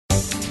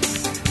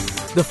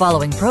The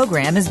following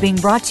program is being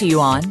brought to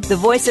you on the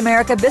Voice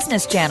America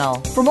Business Channel.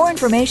 For more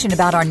information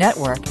about our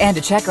network and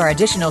to check our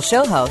additional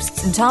show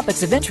hosts and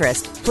topics of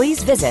interest,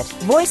 please visit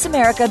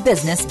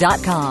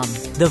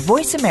voiceamericabusiness.com. The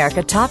Voice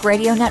America Talk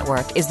Radio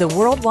Network is the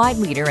worldwide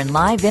leader in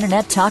live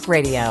Internet talk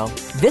radio.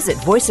 Visit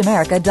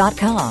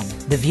voiceamerica.com.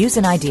 The views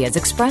and ideas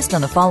expressed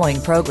on the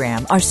following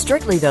program are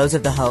strictly those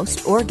of the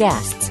host or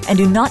guests and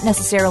do not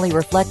necessarily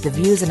reflect the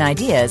views and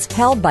ideas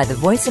held by the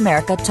Voice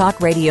America Talk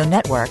Radio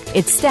Network,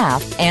 its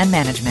staff, and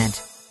management.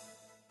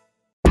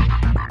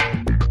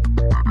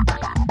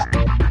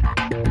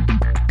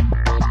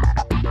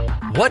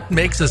 What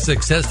makes a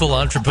successful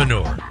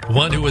entrepreneur?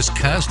 One who is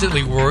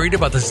constantly worried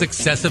about the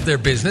success of their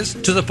business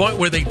to the point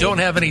where they don't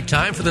have any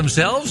time for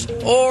themselves?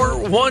 Or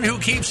one who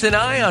keeps an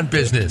eye on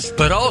business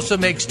but also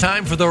makes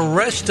time for the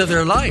rest of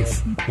their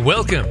life?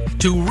 Welcome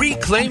to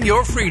Reclaim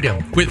Your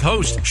Freedom with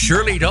host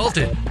Shirley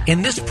Dalton.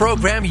 In this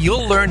program,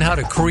 you'll learn how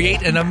to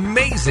create an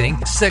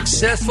amazing,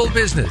 successful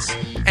business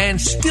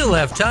and still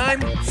have time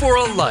for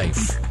a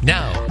life.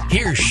 Now,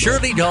 here's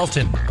Shirley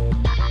Dalton.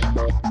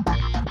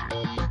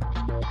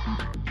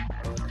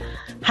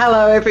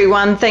 Hello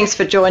everyone, thanks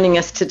for joining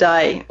us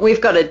today.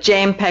 We've got a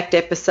jam-packed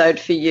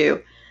episode for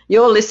you.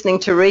 You're listening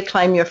to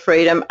Reclaim Your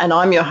Freedom and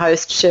I'm your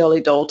host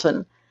Shirley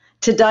Dalton.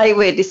 Today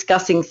we're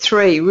discussing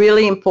 3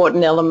 really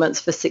important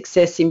elements for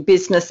success in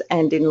business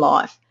and in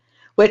life.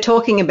 We're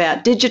talking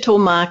about digital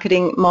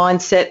marketing,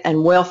 mindset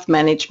and wealth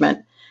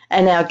management,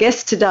 and our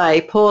guest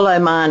today, Paul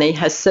O'Mahony,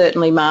 has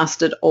certainly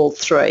mastered all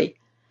 3.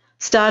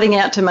 Starting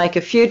out to make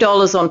a few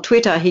dollars on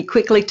Twitter, he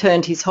quickly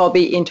turned his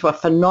hobby into a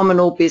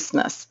phenomenal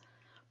business.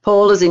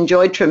 Paul has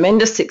enjoyed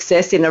tremendous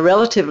success in a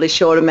relatively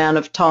short amount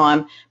of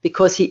time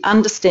because he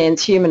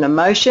understands human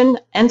emotion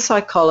and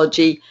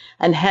psychology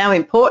and how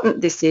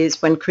important this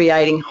is when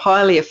creating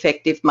highly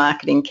effective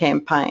marketing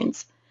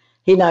campaigns.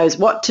 He knows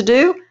what to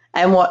do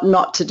and what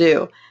not to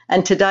do,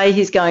 and today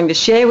he's going to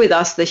share with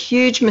us the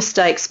huge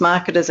mistakes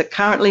marketers are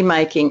currently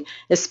making,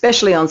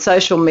 especially on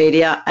social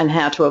media, and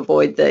how to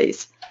avoid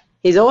these.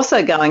 He's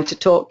also going to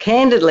talk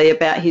candidly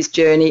about his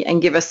journey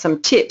and give us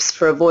some tips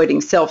for avoiding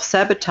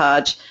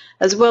self-sabotage,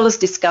 as well as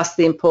discuss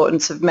the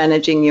importance of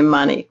managing your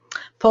money.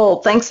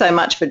 Paul, thanks so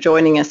much for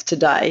joining us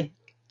today.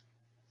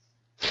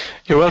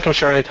 You're welcome,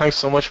 Shirley. Thanks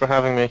so much for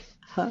having me.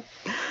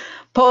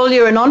 Paul,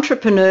 you're an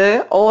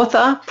entrepreneur,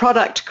 author,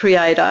 product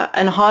creator,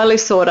 and highly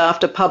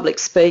sought-after public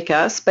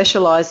speaker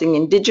specialising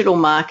in digital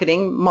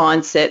marketing,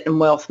 mindset, and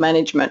wealth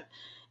management.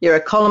 You're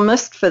a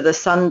columnist for the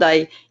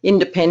Sunday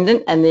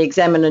Independent and the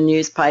Examiner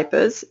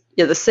newspapers.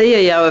 You're the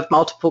CEO of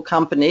multiple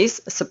companies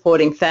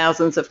supporting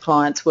thousands of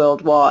clients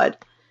worldwide.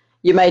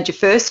 You made your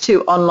first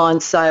 2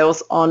 online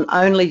sales on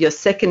only your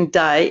second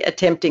day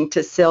attempting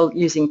to sell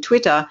using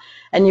Twitter,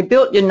 and you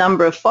built your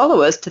number of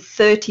followers to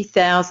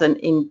 30,000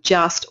 in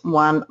just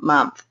 1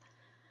 month.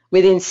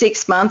 Within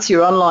 6 months,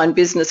 your online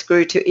business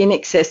grew to in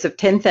excess of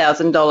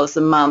 $10,000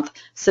 a month,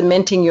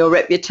 cementing your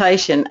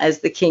reputation as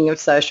the king of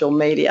social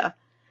media.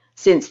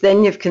 Since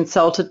then, you've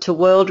consulted to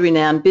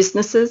world-renowned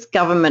businesses,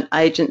 government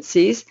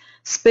agencies,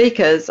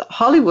 speakers,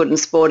 Hollywood and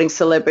sporting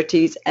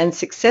celebrities, and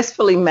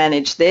successfully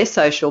managed their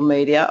social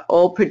media,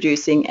 all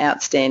producing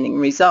outstanding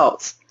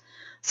results.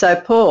 So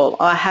Paul,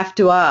 I have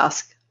to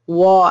ask,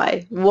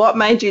 why? What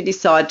made you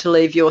decide to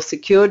leave your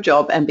secure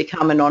job and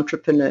become an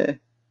entrepreneur?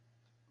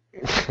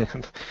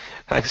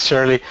 Thanks,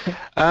 Shirley.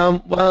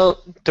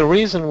 Well, the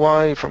reason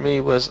why for me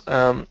was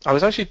I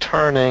was actually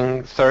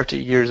turning 30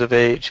 years of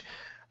age,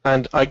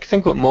 and I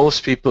think with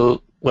most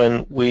people,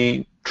 when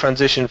we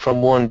transition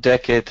from one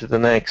decade to the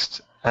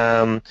next,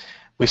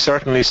 we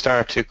certainly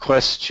start to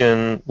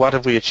question what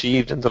have we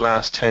achieved in the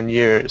last 10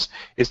 years.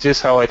 Is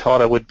this how I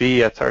thought I would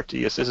be at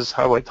 30? Is this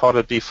how I thought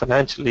I'd be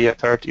financially at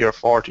 30 or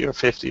 40 or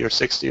 50 or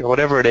 60 or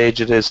whatever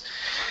age it is?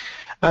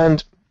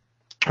 And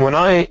when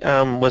I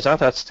was at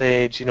that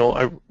stage, you know,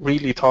 I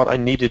really thought I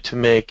needed to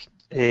make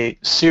a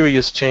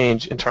serious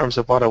change in terms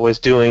of what I was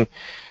doing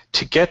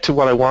to get to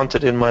what I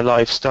wanted in my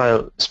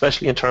lifestyle,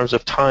 especially in terms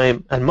of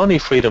time and money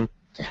freedom.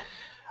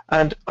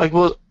 And I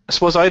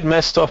suppose I'd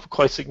messed up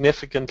quite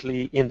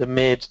significantly in the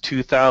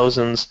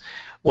mid-2000s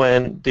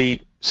when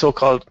the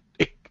so-called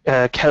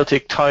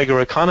Celtic Tiger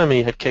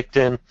economy had kicked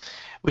in,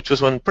 which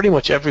was when pretty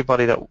much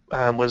everybody that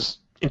was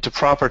into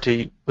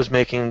property was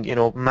making, you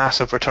know,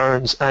 massive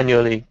returns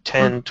annually,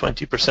 10,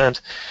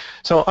 20%.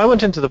 So I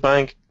went into the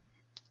bank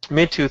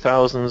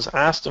mid-2000s,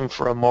 asked them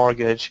for a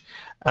mortgage,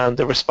 and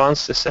the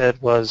response they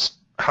said was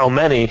how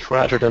many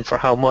rather than for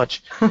how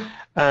much.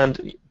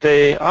 And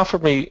they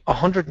offered me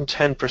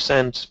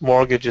 110%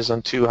 mortgages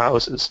on 2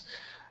 houses.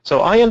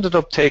 So I ended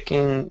up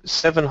taking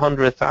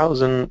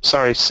 600,000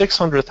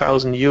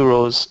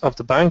 euros of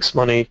the bank's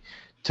money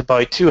to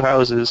buy 2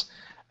 houses,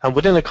 and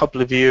within a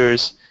couple of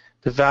years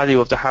the value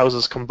of the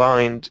houses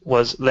combined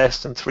was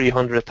less than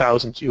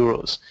 300,000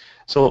 euros.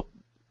 So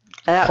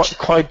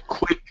quite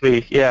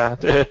quickly, yeah,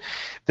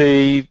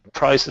 the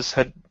prices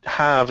had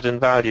halved in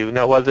value.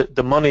 Now, while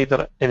the money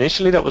that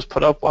initially that was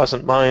put up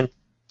wasn't mine,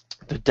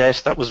 the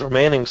debt that was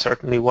remaining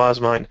certainly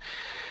was mine.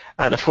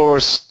 And of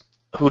course,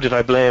 who did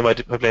I blame? I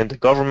blamed the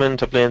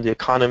government, I blamed the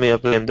economy, I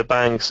blamed the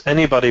banks,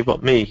 anybody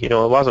but me. You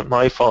know, it wasn't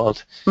my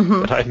fault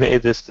that I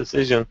made this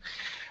decision.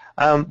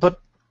 But,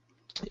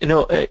 you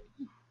know,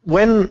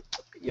 when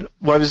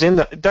I was in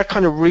that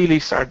kind of really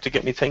started to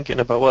get me thinking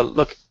about, well,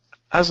 look,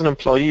 as an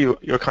employee,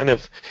 you're kind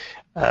of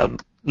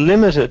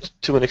limited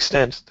to an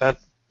extent that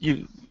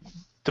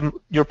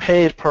you're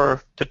paid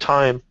per the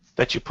time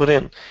that you put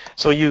in.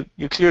 So you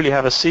clearly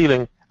have a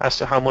ceiling as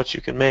to how much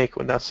you can make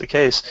when that's the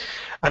case.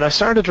 And I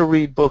started to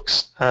read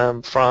books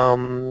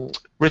from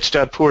Rich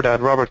Dad, Poor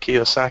Dad, Robert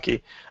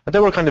Kiyosaki, and they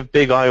were kind of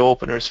big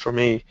eye-openers for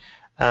me,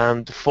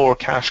 the 4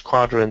 cash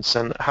quadrants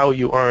and how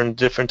you earn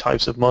different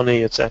types of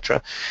money,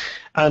 etc.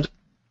 And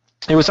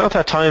it was at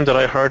that time that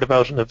I heard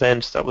about an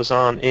event that was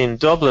on in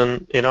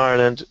Dublin, in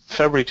Ireland,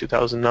 February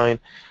 2009,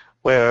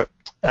 where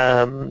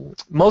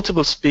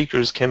multiple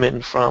speakers came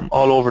in from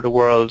all over the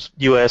world,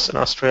 US and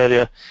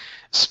Australia,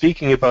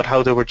 speaking about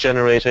how they were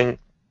generating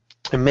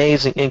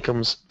amazing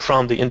incomes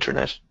from the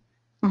internet.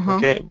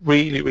 Okay,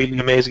 really, really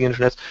amazing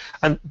internet.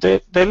 And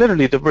they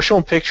were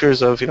showing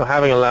pictures of, you know,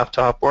 having a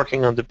laptop,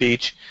 working on the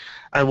beach.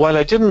 And while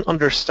I didn't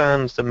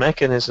understand the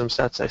mechanisms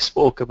that I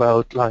spoke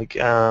about, like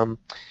you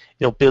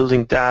know,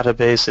 building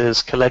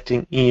databases,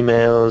 collecting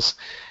emails,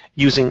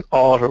 using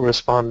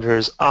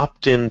autoresponders,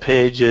 opt-in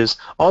pages,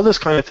 all this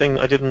kind of thing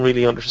I didn't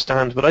really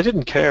understand, but I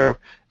didn't care,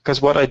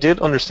 because what I did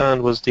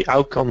understand was the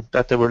outcome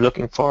that they were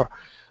looking for,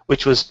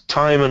 which was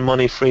time and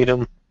money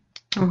freedom,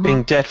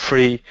 being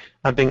debt-free,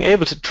 and being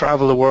able to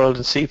travel the world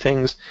and see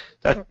things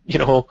that, you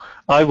know,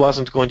 I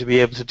wasn't going to be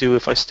able to do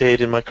if I stayed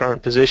in my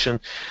current position.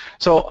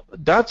 So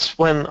that's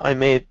when I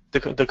made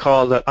the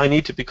call that I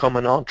need to become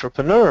an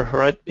entrepreneur,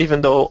 right?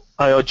 Even though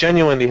I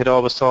genuinely had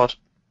always thought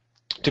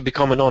to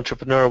become an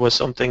entrepreneur was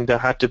something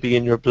that had to be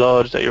in your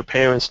blood, that your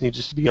parents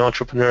needed to be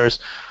entrepreneurs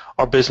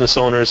or business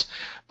owners.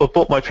 But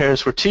both my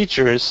parents were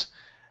teachers,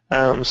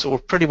 so we're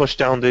pretty much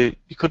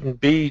you couldn't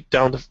be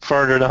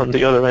further down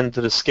the other end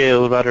of the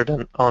scale rather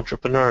than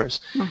entrepreneurs.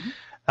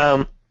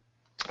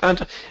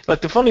 And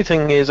like the funny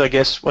thing is, I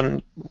guess,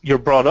 when you're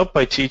brought up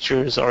by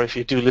teachers, or if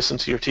you do listen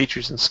to your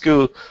teachers in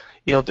school,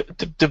 you know,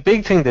 the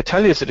big thing they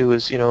tell you to do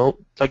is, you know,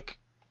 like,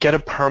 get a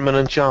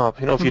permanent job.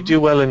 You know, if you do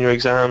well in your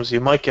exams,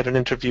 you might get an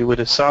interview with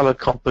a solid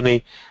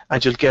company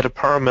and you'll get a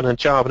permanent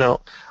job.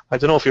 Now, I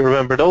don't know if you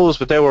remember those,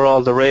 but they were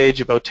all the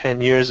rage about 10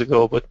 years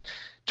ago, but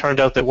turned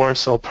out they weren't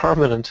so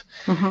permanent.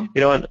 You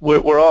know, and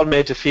we're all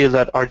made to feel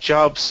that our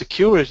job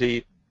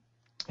security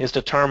is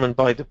determined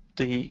by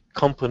the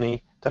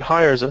company that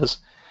hires us.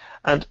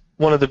 And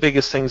one of the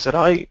biggest things that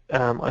I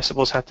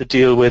suppose had to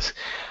deal with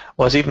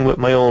was, even with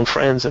my own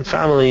friends and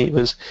family,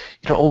 was,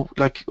 you know,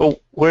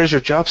 where's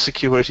your job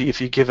security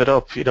if you give it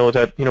up? You know,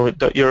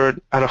 that you're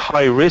at a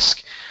high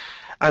risk.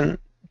 And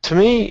to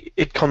me,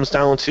 it comes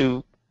down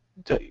to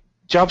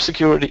job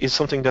security is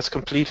something that's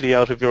completely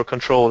out of your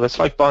control. It's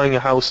like buying a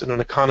house in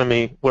an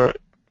economy where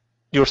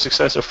your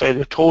success or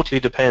failure totally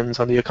depends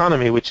on the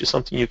economy, which is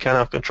something you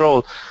cannot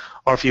control.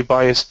 Or if you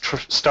buy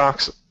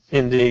stocks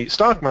in the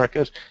stock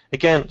market,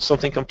 again,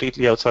 something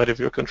completely outside of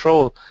your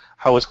control,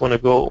 how it's going to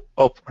go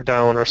up or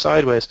down or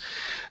sideways.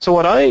 So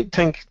what I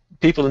think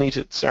people need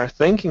to start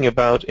thinking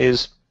about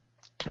is,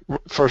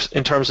 first,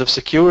 in terms of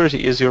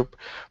security, is your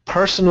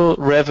personal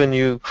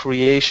revenue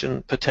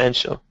creation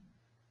potential.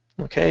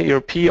 Okay,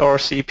 your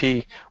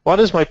PRCP. What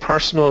is my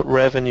personal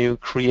revenue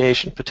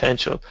creation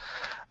potential?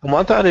 And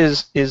what that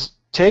is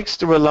takes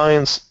the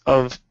reliance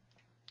of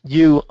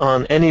you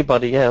on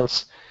anybody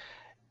else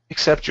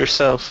except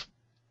yourself,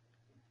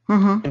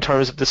 in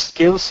terms of the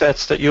skill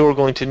sets that you're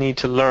going to need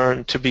to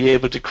learn to be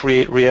able to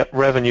create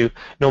revenue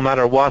no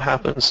matter what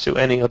happens to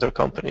any other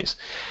companies.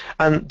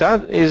 And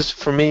that is,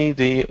 for me,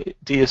 the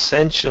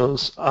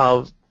essentials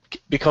of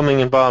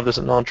becoming involved as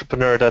an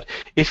entrepreneur, that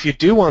if you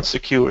do want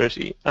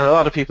security, and a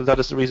lot of people, that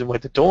is the reason why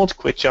they don't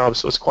quit jobs,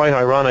 so it's quite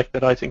ironic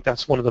that I think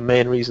that's one of the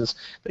main reasons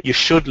that you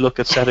should look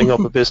at setting up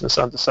a business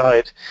on the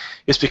side,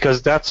 is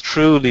because that's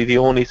truly the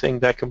only thing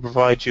that can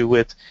provide you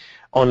with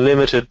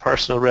unlimited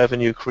personal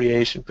revenue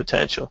creation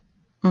potential.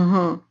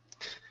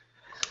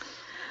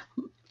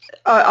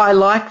 I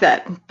like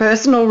that,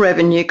 personal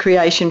revenue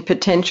creation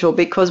potential,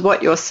 because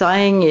what you're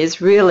saying is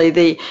really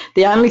the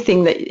only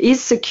thing that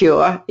is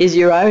secure is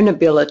your own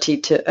ability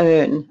to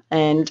earn.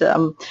 And,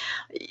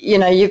 you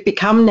know, you've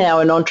become now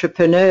an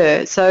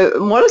entrepreneur.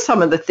 So what are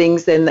some of the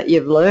things then that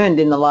you've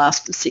learned in the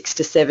last 6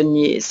 to 7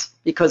 years?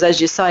 Because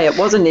as you say, it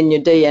wasn't in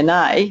your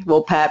DNA.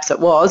 Well, perhaps it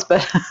was,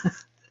 but...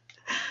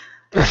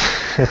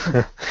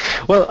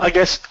 Well, I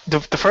guess the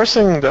first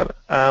thing that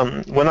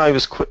while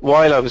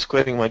I was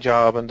quitting my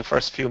job and the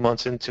first few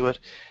months into it,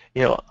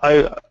 you know,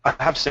 I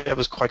have to say I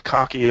was quite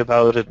cocky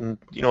about it, and,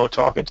 you know,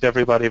 talking to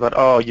everybody about,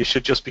 oh, you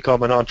should just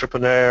become an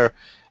entrepreneur,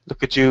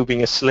 look at you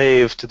being a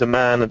slave to the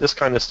man, and this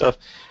kind of stuff,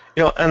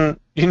 you know, and,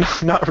 you know,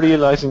 not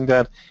realizing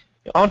that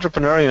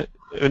entrepreneurial,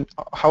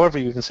 however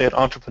you can say it,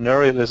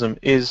 entrepreneurialism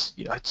is,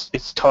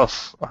 it's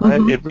tough,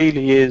 right? It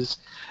really is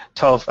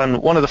tough. And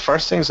one of the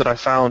first things that I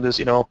found is,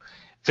 you know,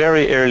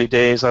 very early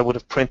days, I would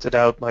have printed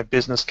out my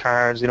business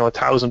cards,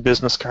 1,000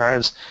 business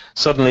cards.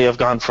 Suddenly I've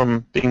gone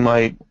from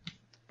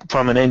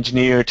from an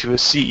engineer to a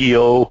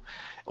CEO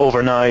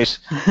overnight,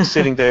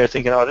 sitting there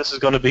thinking, oh, this is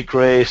going to be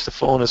great, the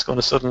phone is going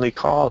to suddenly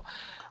call.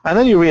 And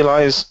then you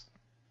realize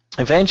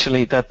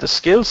eventually that the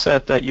skill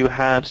set that you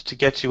had to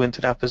get you into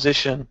that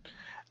position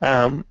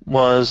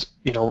was,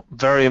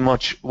 very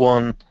much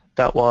one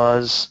that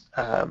was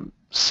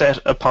set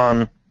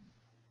upon,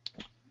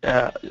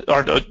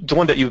 or the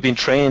one that you've been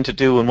trained to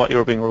do and what you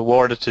were being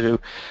rewarded to do.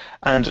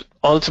 And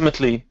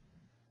ultimately,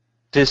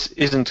 this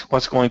isn't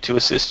what's going to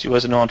assist you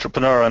as an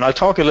entrepreneur. And I'll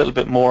talk a little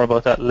bit more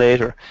about that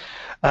later.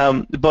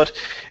 But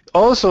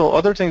also,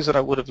 other things that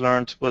I would have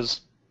learned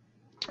was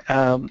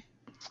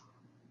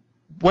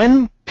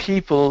when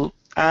people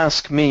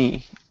ask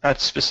me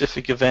at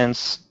specific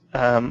events,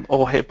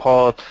 oh, hey,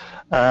 Paul,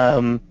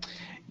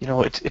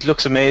 it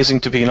looks amazing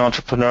to be an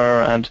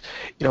entrepreneur, and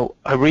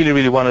I really,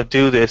 really want to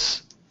do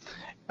this.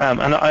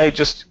 And I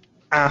just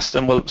asked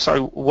them, well,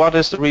 sorry, what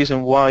is the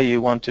reason why you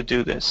want to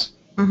do this?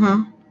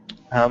 Mm-hmm.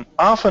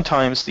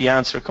 Oftentimes the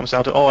answer comes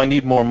down to, oh, I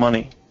need more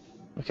money.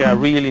 Okay, I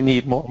really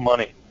need more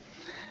money.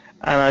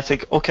 And I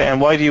think, okay, and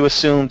why do you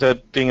assume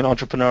that being an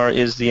entrepreneur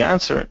is the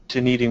answer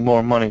to needing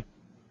more money?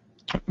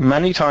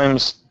 Many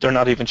times they're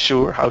not even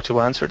sure how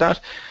to answer that.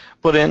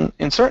 But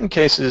in certain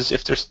cases,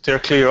 if they're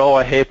clear, oh,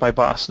 I hate my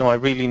boss, no, I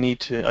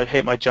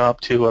hate my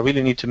job too, I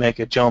really need to make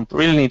a jump, I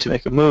really need to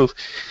make a move.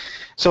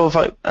 So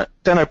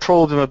then I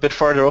probe them a bit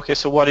further, okay,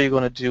 so what are you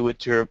going to do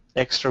with your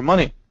extra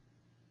money?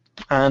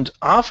 And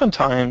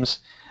oftentimes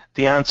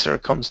the answer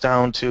comes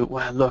down to,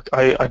 well, look,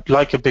 I'd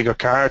like a bigger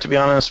car, to be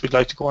honest. We'd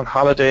like to go on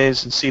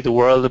holidays and see the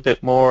world a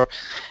bit more.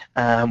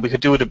 We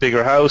could do with a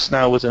bigger house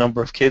now with the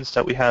number of kids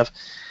that we have.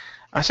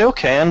 I say,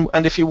 okay,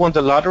 and if you won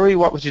the lottery,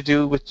 what would you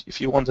do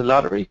if you won the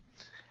lottery?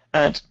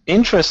 And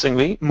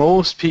interestingly,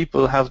 most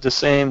people have the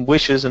same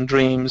wishes and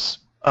dreams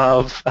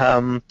of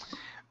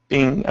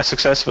being a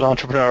successful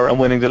entrepreneur and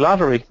winning the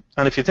lottery.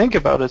 And if you think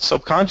about it,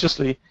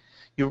 subconsciously,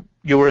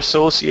 you were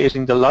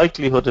associating the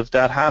likelihood of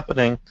that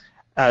happening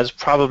as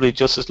probably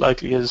just as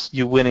likely as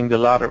you winning the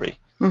lottery.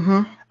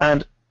 Mm-hmm.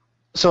 And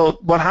so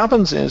what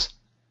happens is,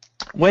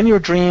 when your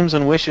dreams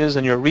and wishes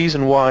and your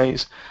reason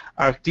whys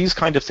are these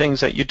kind of things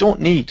that you don't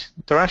need,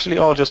 they're actually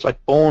all just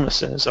like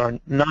bonuses or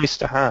nice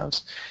to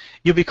haves,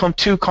 you become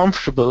too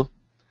comfortable.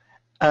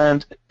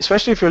 And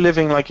especially if you're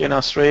living like in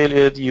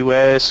Australia, the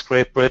US,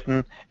 Great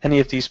Britain, any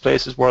of these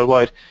places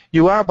worldwide,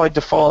 you are by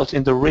default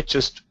in the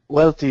richest,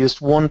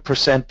 wealthiest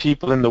 1%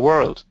 people in the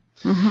world.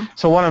 Mm-hmm.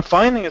 So what I'm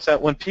finding is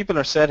that when people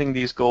are setting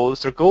these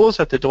goals, they're goals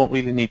that they don't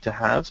really need to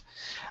have.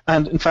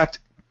 And in fact,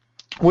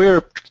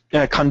 we're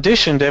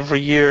conditioned every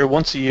year,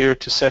 once a year,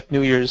 to set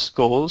New Year's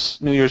goals,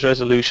 New Year's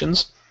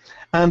resolutions.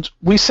 And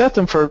we set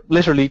them for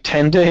literally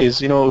 10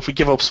 days. If we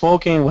give up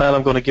smoking, well,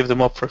 I'm going to give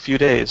them up for a few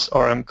days,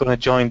 or I'm going to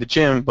join the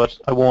gym, but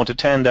I won't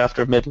attend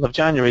after middle of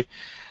January.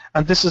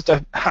 And this is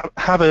the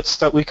habits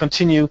that we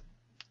continue,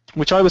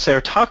 which I would say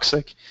are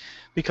toxic,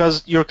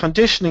 because you're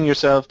conditioning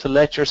yourself to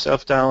let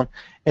yourself down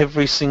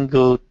every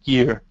single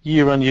year,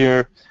 year on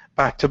year,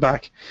 back to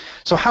back.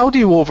 So how do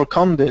you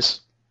overcome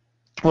this?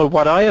 Well,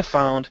 what I have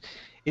found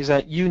is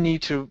that you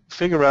need to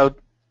figure out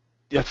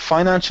that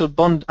financial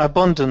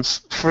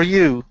abundance for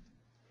you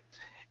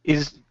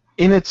is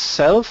in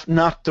itself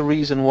not the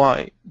reason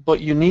why, but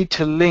you need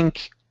to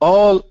link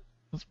all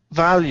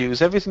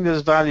values, everything that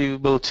is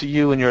valuable to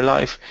you in your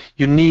life,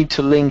 you need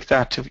to link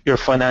that to your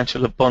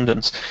financial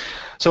abundance.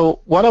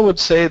 So what I would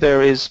say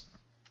there is,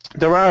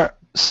 there are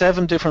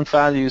 7 different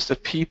values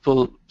that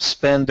people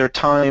spend their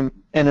time,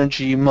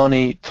 energy,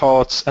 money,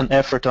 thoughts, and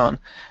effort on.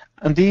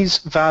 And these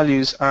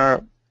values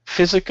are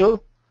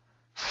physical,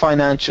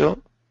 financial,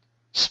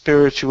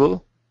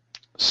 spiritual,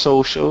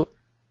 social,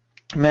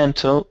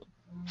 mental,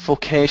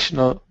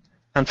 vocational,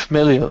 and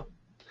familial.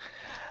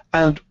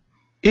 And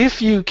if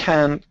you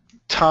can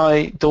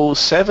tie those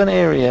 7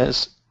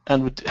 areas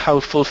and how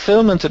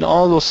fulfillment in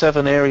all those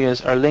 7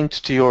 areas are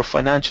linked to your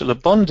financial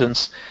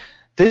abundance,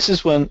 this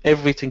is when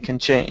everything can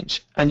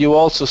change. And you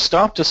also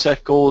stop to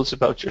set goals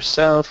about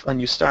yourself, and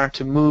you start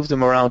to move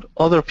them around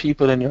other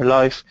people in your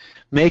life,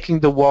 making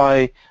the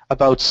why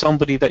about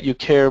somebody that you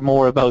care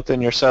more about than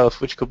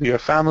yourself, which could be your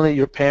family,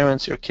 your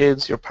parents, your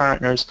kids, your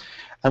partners.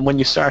 And when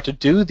you start to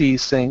do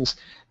these things,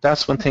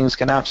 that's when things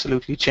can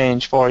absolutely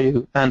change for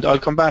you. And I'll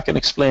come back and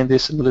explain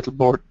this in a little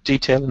more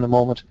detail in a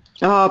moment.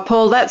 Oh,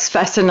 Paul, that's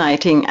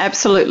fascinating.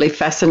 Absolutely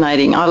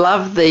fascinating. I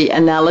love the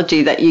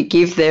analogy that you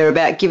give there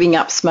about giving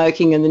up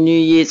smoking and the New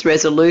Year's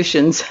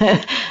resolutions.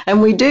 And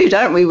we do,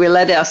 don't we? We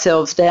let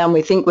ourselves down.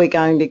 We think we're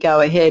going to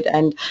go ahead.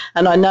 And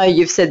I know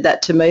you've said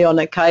that to me on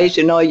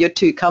occasion, oh, you're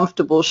too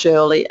comfortable,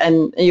 Shirley,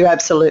 and you're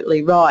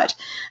absolutely right.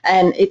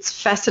 And it's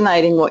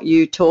fascinating what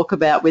you talk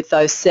about with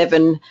those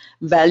 7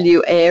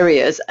 value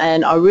areas,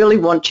 and I really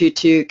want you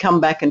to come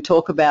back and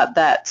talk about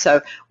that.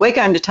 So we're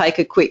going to take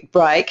a quick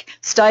break.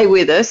 Stay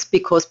with us,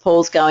 because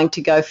Paul's going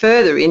to go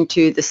further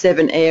into the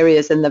 7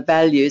 areas and the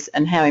values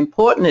and how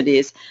important it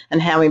is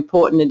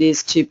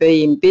to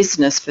be in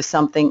business for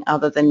something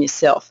other than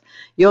yourself.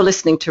 You're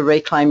listening to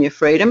Reclaim Your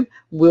Freedom.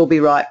 We'll be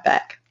right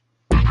back.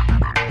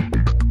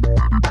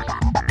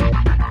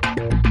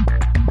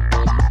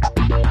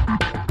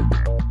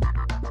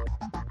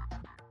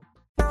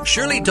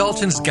 Shirley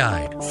Dalton's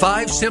guide,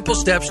 5 Simple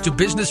Steps to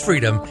Business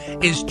Freedom,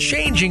 is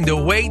changing the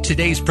way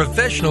today's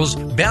professionals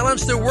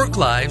balance their work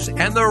lives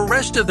and the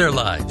rest of their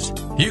lives.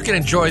 You can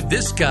enjoy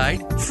this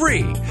guide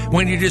free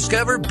when you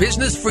discover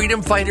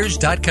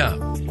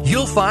BusinessFreedomFighters.com.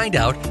 You'll find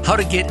out how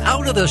to get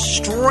out of the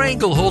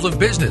stranglehold of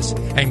business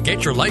and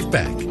get your life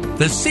back.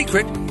 The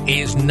secret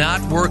is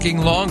not working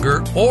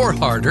longer or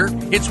harder.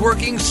 It's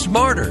working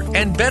smarter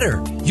and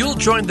better. You'll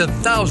join the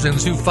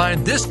thousands who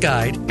find this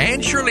guide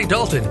and Shirley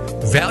Dalton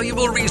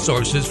valuable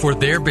resources for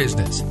their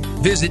business.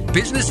 Visit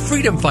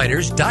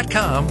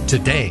BusinessFreedomFighters.com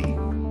today.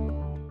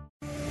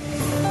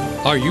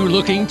 Are you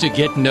looking to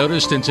get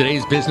noticed in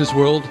today's business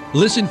world?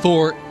 Listen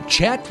for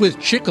Chat with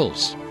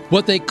Chickles,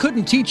 what they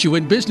couldn't teach you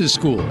in business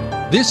school.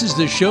 This is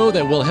the show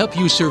that will help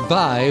you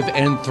survive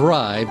and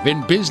thrive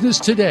in business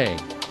today.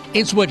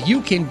 It's what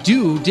you can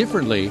do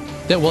differently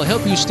that will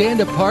help you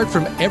stand apart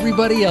from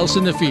everybody else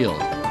in the field.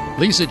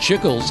 Lisa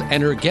Chickles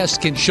and her guests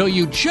can show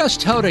you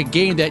just how to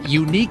gain that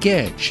unique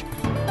edge.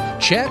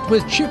 Chat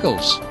with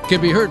Chickles can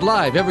be heard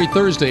live every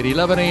Thursday at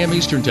 11 a.m.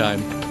 Eastern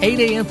Time, 8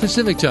 a.m.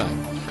 Pacific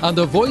Time on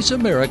the Voice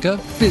America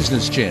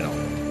Business Channel.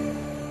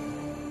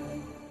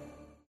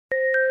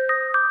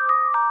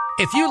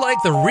 If you like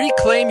the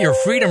Reclaim Your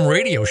Freedom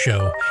radio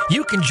show,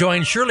 you can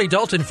join Shirley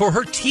Dalton for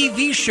her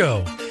TV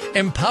show,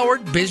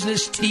 Empowered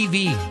Business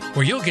TV,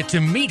 where you'll get to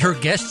meet her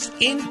guests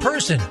in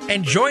person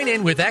and join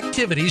in with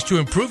activities to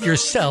improve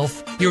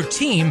yourself, your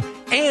team,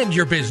 and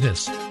your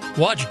business.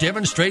 Watch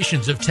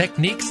demonstrations of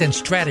techniques and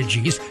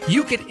strategies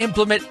you can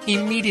implement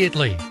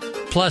immediately.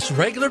 Plus,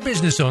 regular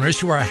business owners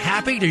who are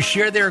happy to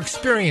share their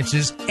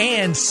experiences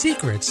and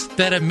secrets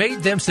that have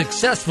made them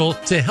successful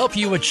to help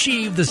you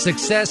achieve the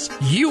success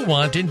you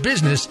want in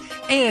business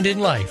and in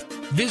life.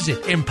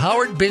 Visit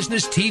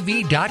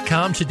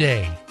EmpoweredBusinessTV.com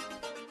today.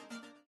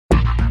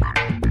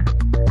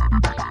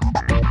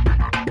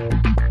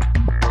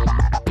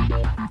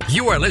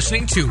 You are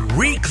listening to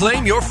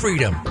Reclaim Your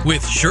Freedom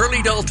with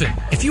Shirley Dalton.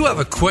 If you have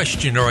a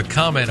question or a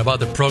comment about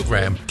the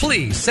program,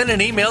 please send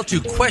an email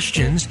to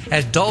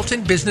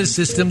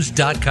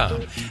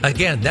questions@DaltonBusinessSystems.com.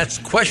 Again, that's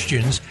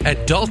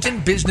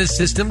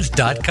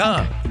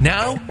questions@DaltonBusinessSystems.com.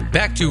 Now,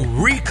 back to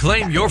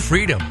Reclaim Your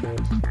Freedom.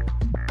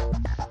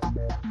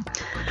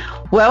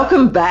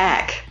 Welcome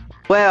back.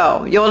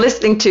 Well, you're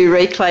listening to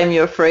Reclaim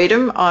Your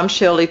Freedom. I'm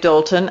Shirley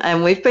Dalton,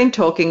 and we've been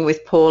talking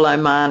with Paul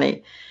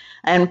O'Mahony.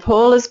 And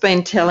Paul has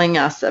been telling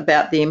us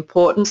about the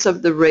importance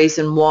of the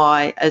reason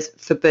why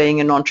for being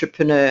an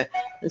entrepreneur.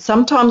 And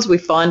sometimes we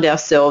find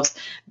ourselves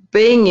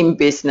being in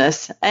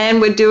business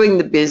and we're doing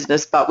the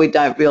business, but we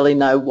don't really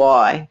know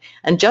why.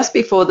 And just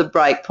before the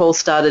break, Paul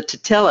started to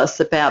tell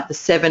us about the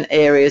 7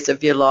 areas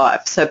of your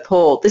life. So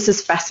Paul, this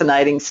is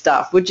fascinating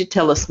stuff. Would you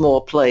tell us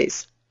more,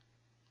 please?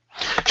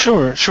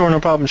 Sure, no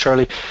problem,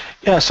 Shirley.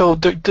 Yeah, so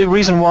the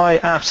reason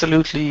why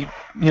absolutely,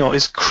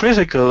 is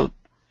critical.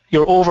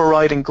 Your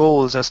overriding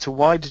goals as to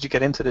why did you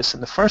get into this in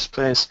the first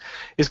place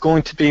is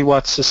going to be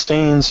what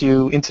sustains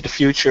you into the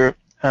future,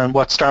 and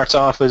what starts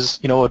off as,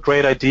 a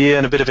great idea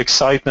and a bit of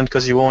excitement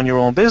because you own your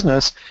own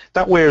business,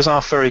 that wears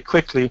off very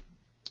quickly.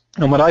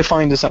 And what I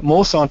find is that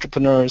most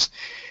entrepreneurs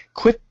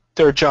quit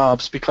their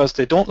jobs because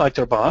they don't like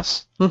their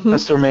boss. Mm-hmm.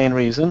 That's their main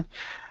reason.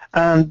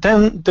 And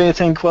then they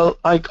think, well,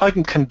 I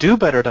can do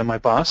better than my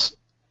boss.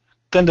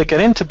 Then they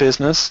get into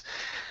business.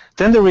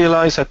 Then they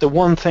realize that the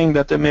one thing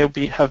that they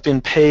maybe have been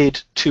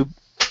paid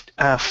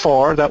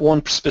for, that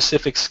one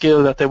specific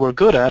skill that they were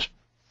good at,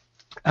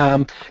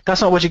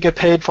 that's not what you get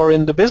paid for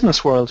in the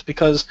business world,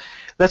 because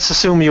let's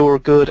assume you were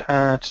good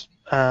at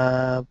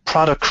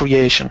product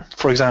creation,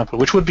 for example,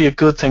 which would be a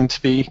good thing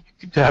to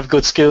have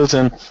good skills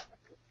in.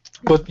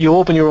 But you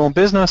open your own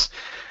business,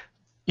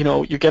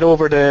 you get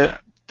over the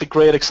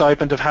great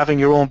excitement of having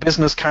your own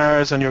business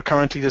cards, and you're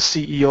currently the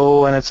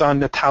CEO and it's on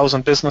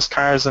 1,000 business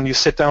cards, and you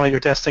sit down at your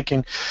desk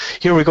thinking,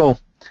 here we go.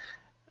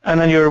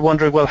 And then you're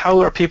wondering, well, how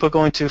are people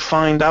going to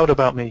find out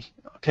about me?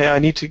 Okay, I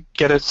need to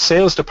get a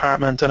sales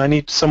department, and I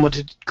need someone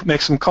to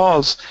make some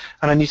calls,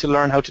 and I need to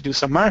learn how to do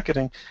some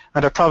marketing,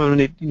 and I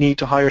probably need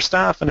to hire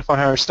staff, and if I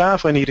hire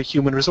staff, I need a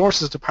human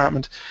resources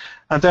department.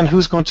 And then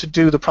who's going to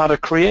do the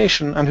product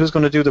creation, and who's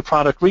going to do the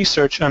product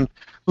research, and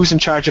who's in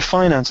charge of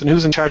finance, and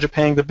who's in charge of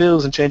paying the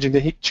bills and changing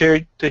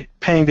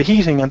paying the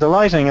heating and the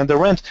lighting and the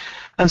rent.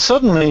 And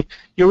suddenly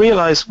you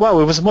realize, wow,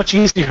 it was much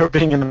easier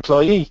being an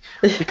employee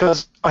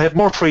because I had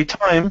more free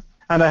time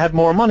and I had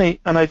more money,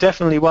 and I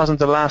definitely wasn't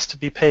the last to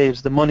be paid.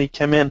 The money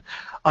came in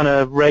on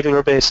a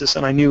regular basis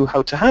and I knew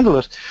how to handle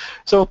it.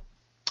 So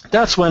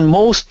that's when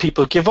most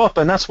people give up,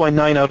 and that's why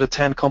 9 out of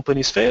 10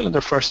 companies fail in their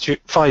first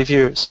 5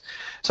 years.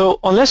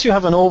 So unless you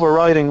have an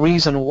overriding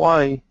reason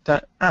why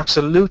that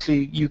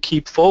absolutely you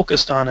keep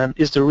focused on, and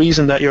is the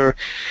reason that you're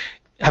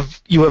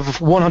you have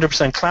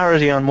 100%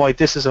 clarity on why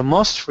this is a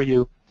must for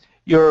you,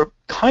 you're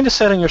kind of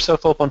setting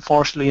yourself up,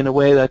 unfortunately, in a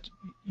way that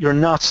you're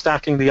not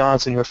stacking the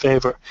odds in your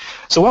favor.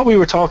 So what we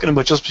were talking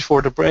about just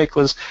before the break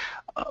was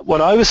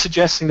what I was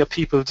suggesting that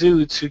people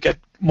do to get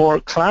more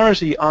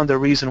clarity on the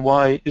reason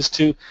why is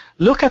to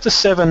look at the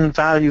 7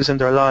 values in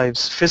their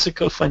lives: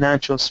 physical,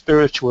 financial,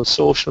 spiritual,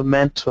 social,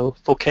 mental,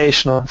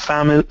 vocational,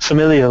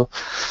 familial,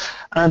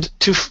 and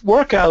to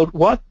work out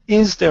what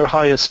is their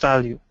highest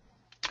value.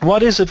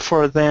 What is it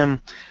for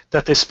them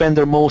that they spend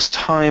their most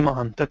time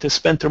on, that they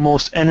spend their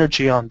most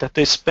energy on, that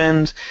they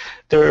spend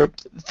their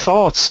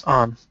thoughts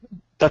on,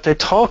 that they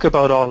talk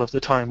about all of the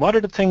time? What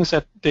are the things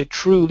that they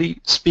truly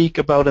speak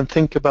about and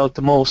think about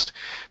the most?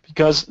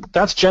 Because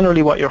that's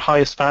generally what your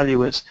highest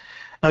value is.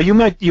 Now, you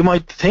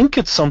might think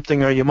it's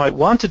something, or you might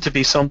want it to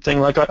be something.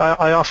 Like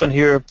I often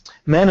hear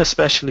men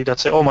especially that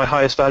say, oh, my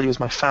highest value is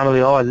my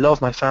family. Oh, I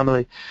love my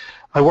family.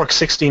 I work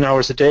 16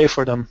 hours a day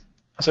for them.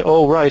 I say,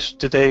 oh,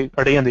 right,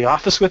 are they in the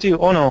office with you?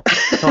 Oh, no,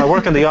 I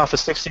work in the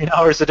office 16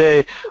 hours a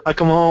day. I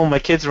come home, my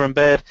kids are in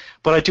bed,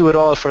 but I do it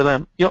all for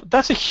them.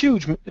 That's a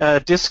huge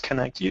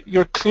disconnect.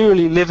 You're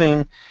clearly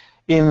living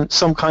in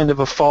some kind of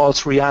a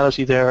false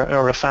reality there,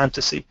 or a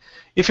fantasy.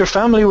 If your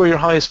family were your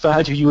highest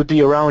value, you would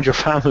be around your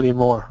family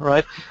more,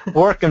 right?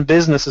 Work and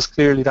business is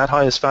clearly that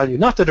highest value.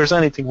 Not that there's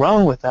anything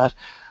wrong with that,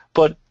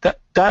 but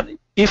that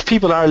if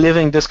people are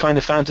living this kind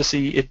of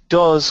fantasy, it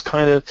does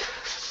kind of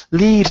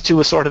lead to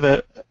a sort of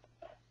a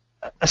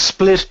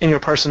split in your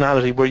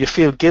personality, where you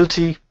feel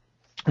guilty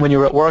when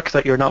you're at work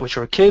that you're not with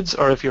your kids,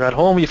 or if you're at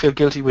home you feel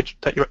guilty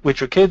that you're with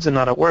your kids and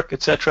not at work,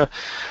 etc.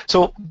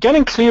 So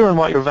getting clear on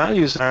what your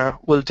values are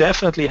will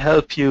definitely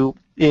help you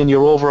in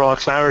your overall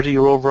clarity,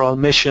 your overall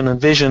mission and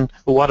vision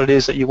of what it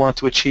is that you want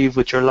to achieve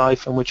with your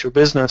life and with your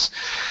business.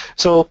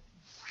 So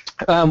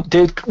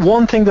the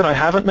one thing that I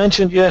haven't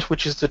mentioned yet,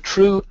 which is the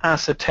true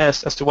asset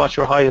test as to what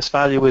your highest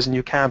value is and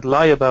you can't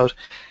lie about,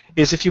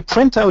 is if you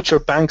print out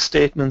your bank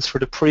statements for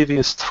the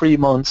previous 3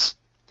 months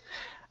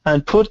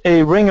and put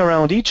a ring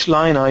around each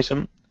line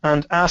item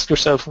and ask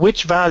yourself,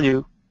 which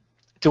value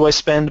do I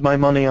spend my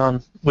money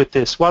on with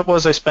this? What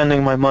was I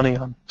spending my money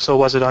on? So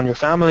was it on your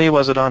family?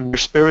 Was it on your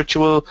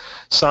spiritual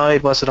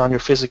side? Was it on your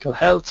physical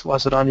health?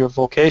 Was it on your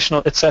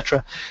vocational,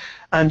 etc.?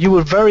 And you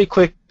will very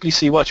quickly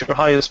see what your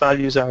highest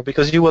values are,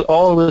 because you will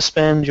always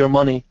spend your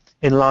money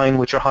in line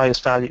with your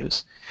highest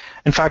values.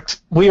 In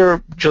fact, we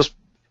are just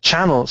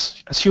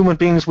channels. As human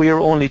beings, we are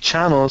only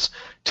channels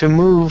to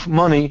move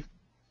money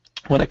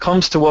when it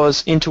comes to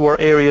us into our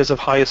areas of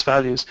highest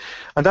values.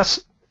 And that's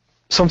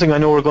something I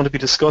know we're going to be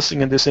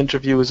discussing in this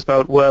interview, is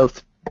about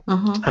wealth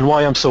and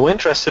why I'm so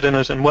interested in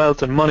it, and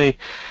wealth and money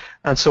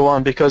and so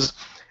on, because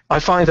I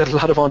find that a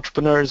lot of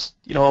entrepreneurs,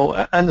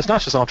 and it's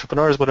not just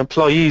entrepreneurs, but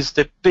employees,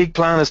 the big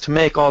plan is to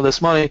make all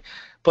this money,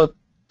 but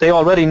they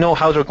already know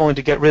how they're going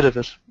to get rid of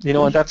it,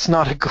 and that's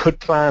not a good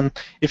plan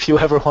if you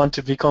ever want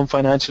to become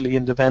financially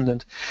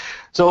independent.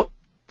 So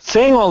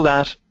saying all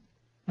that,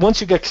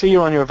 once you get clear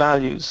on your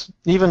values,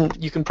 even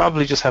you can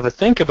probably just have a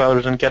think about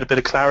it and get a bit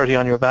of clarity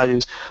on your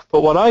values.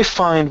 But what I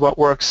find what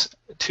works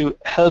to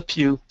help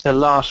you a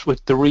lot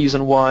with the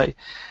reason why,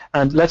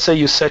 and let's say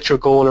you set your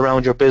goal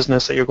around your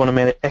business that you're going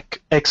to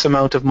make X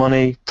amount of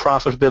money,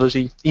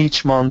 profitability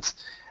each month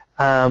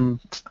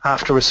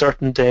after a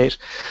certain date.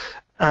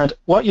 And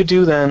what you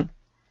do then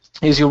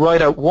is you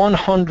write out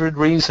 100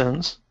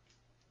 reasons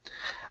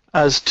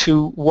as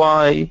to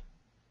why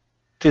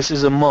this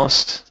is a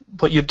must,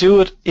 but you do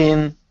it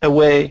in a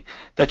way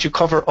that you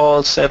cover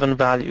all 7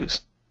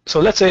 values. So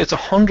let's say it's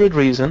 100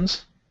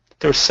 reasons,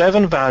 there's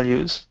 7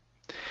 values.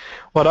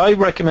 What I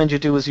recommend you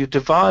do is you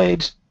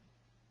divide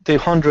the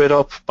 100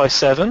 up by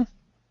 7,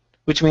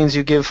 which means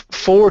you give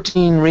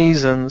 14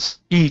 reasons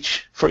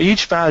each for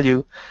each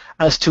value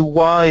as to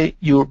why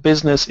your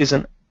business is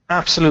an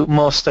absolute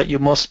must, that you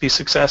must be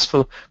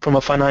successful from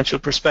a financial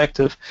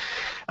perspective.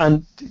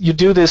 And you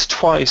do this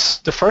twice.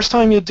 The first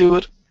time you do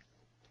it,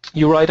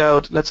 you write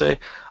out, let's say,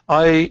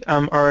 I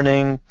am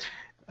earning,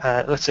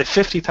 let's say,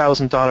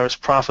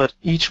 $50,000 profit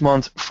each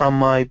month from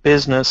my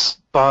business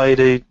by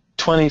the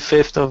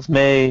 25th of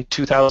May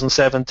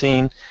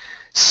 2017,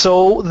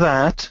 so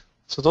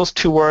those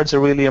 2 words are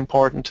really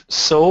important,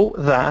 so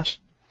that,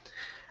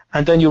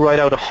 and then you write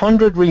out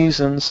 100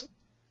 reasons,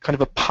 kind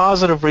of a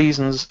positive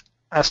reasons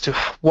as to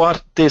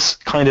what this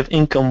kind of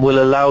income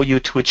will allow you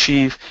to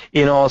achieve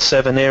in all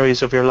 7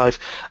 areas of your life.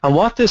 And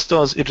what this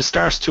does, it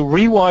starts to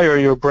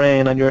rewire your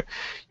brain and your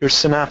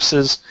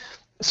synapses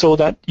so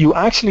that you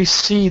actually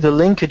see the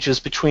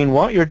linkages between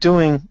what you're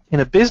doing in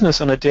a business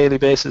on a daily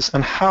basis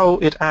and how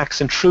it acts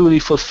in truly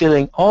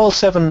fulfilling all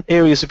 7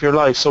 areas of your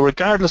life. So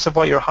regardless of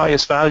what your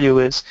highest value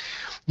is,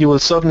 you will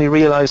suddenly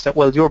realize that,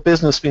 well, your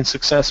business being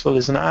successful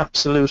is an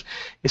absolute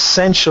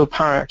essential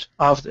part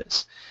of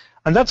this.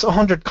 And that's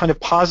 100 kind of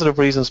positive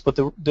reasons, but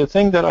the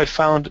thing that I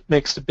found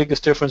makes the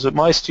biggest difference with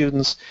my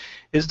students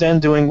is then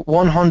doing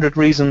 100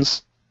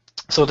 reasons.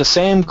 So the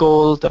same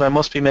goal that I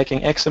must be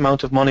making X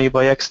amount of money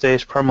by X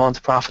date per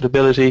month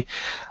profitability,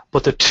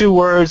 but the 2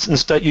 words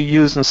that you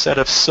use instead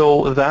of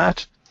so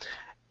that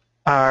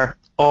are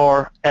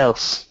or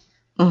else.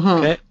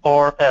 Okay,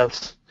 or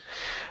else.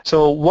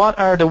 So what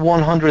are the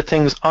 100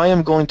 things I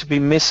am going to be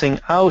missing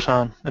out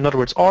on? In other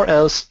words, or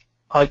else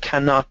I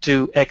cannot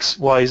do X,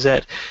 Y,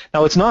 Z.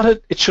 Now,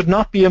 it should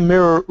not be a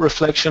mirror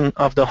reflection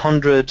of the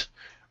 100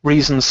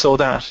 reasons so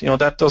that.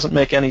 That doesn't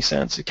make any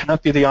sense. It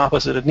can't be the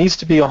opposite. It needs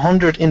to be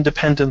 100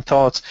 independent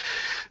thoughts.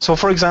 So,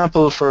 for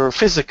example, for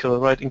physical,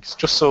 right,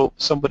 just so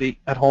somebody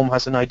at home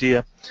has an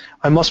idea,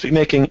 I must be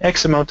making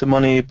X amount of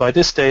money by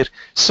this date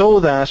so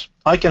that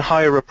I can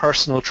hire a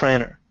personal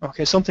trainer.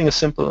 Okay, something as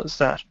simple as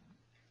that.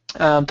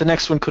 The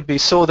next one could be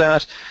so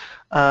that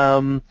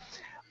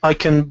I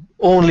can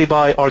only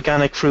buy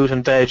organic fruit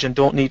and veg and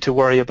don't need to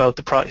worry about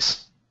the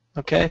price.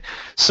 Okay,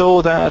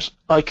 so that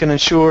I can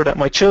ensure that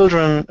my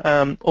children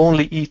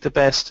only eat the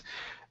best.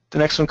 The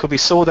next one could be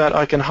so that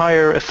I can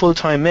hire a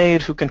full-time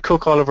maid who can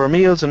cook all of our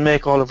meals and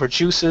make all of our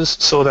juices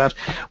so that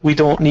we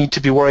don't need to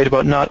be worried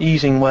about not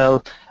eating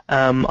well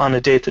on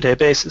a day-to-day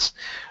basis.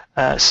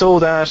 So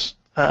that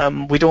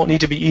we don't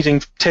need to be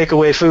eating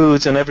takeaway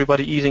foods and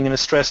everybody eating in a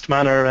stressed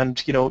manner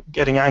and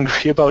getting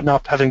angry about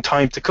not having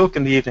time to cook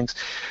in the evenings.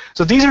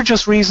 So these are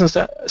just reasons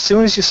that as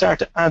soon as you start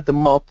to add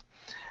them up,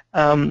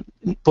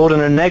 both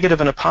in a negative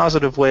and a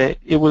positive way,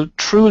 it will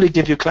truly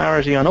give you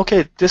clarity on,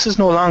 okay, this is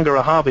no longer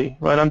a hobby,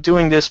 right? I'm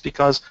doing this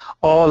because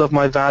all of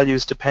my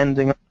values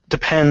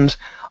depend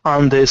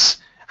on this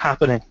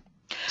happening.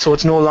 So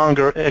it's no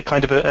longer a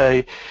kind of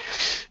a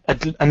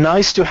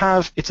nice to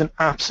have, it's an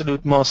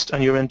absolute must,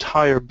 and your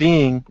entire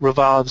being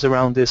revolves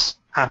around this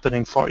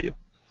happening for you.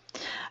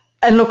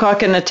 And look, I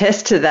can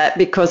attest to that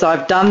because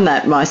I've done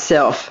that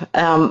myself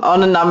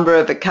on a number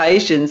of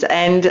occasions.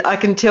 And I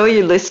can tell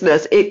you,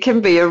 listeners, it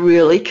can be a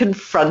really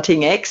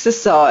confronting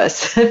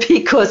exercise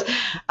because,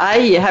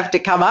 you have to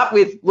come up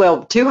with,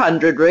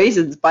 200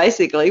 reasons,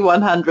 basically,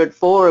 100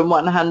 for and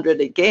 100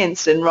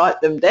 against, and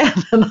write them down.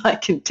 And I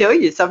can tell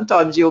you,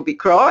 sometimes you'll be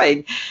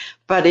crying.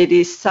 But it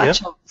is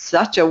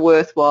such a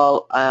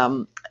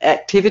worthwhile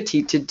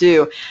activity to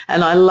do.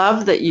 And I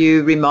love that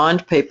you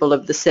remind people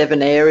of the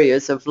 7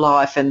 areas of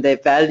life and their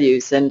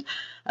values. And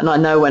I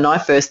know when I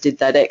first did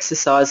that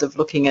exercise of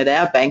looking at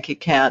our bank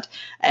account,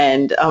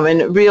 and I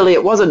mean, really,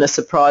 it wasn't a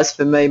surprise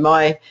for me.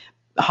 My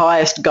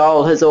highest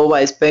goal has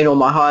always been, or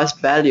my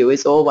highest value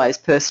is always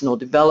personal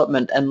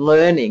development and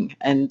learning,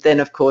 and then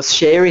of course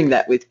sharing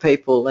that with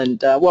people.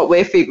 And what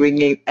we're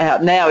figuring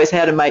out now is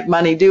how to make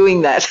money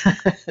doing that.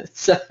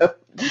 So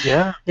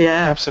yeah,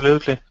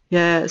 absolutely.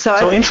 Yeah.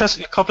 So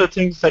interesting, a couple of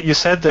things that you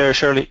said there,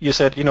 Shirley. You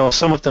said,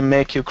 some of them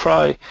make you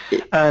cry.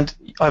 And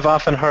I've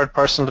often heard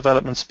personal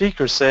development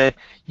speakers say,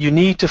 you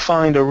need to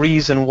find a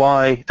reason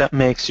why that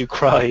makes you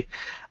cry.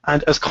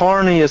 And as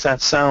corny as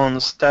that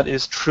sounds, that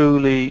is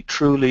truly,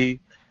 truly,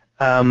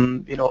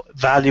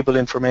 valuable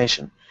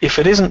information. If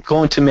it isn't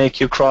going to make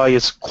you cry,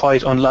 it's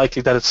quite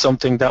unlikely that it's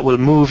something that will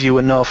move you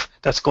enough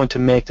that's going to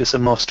make this a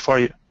must for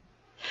you.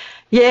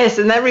 Yes,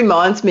 and that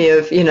reminds me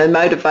of,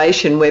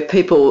 motivation, where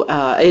people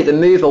either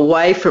move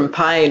away from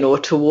pain or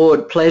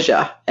toward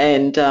pleasure.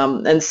 And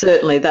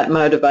certainly that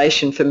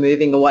motivation for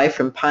moving away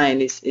from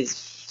pain is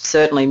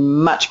certainly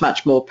much,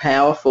 much more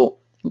powerful.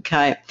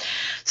 Okay,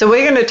 so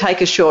we're going to take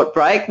a short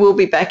break. We'll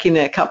be back in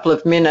a couple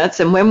of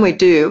minutes, and when we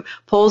do,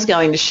 Paul's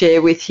going to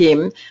share with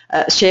us,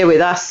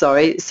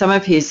 some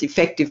of his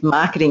effective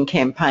marketing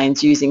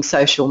campaigns using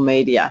social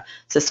media.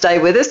 So stay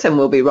with us and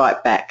we'll be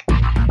right back.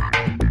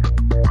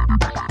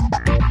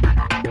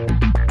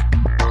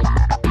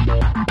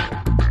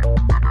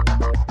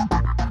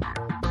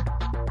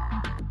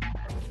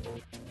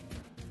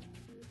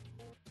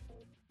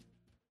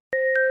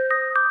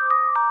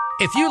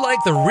 If you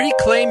like the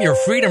Reclaim Your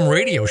Freedom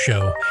radio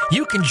show,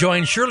 you can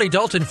join Shirley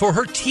Dalton for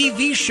her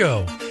TV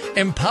show,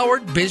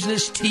 Empowered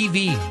Business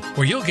TV,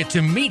 where you'll get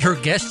to meet her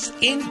guests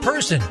in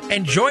person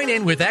and join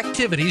in with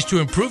activities to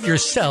improve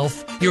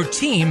yourself, your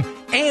team,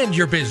 and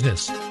your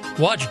business.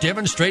 Watch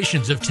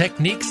demonstrations of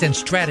techniques and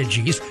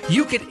strategies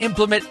you can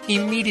implement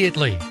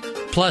immediately.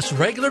 Plus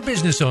regular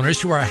business owners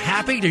who are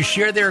happy to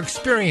share their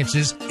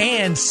experiences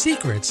and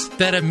secrets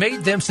that have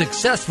made them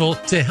successful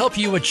to help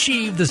you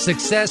achieve the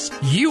success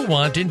you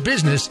want in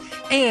business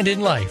and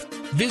in life.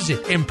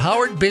 Visit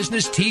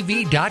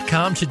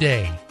empoweredbusinesstv.com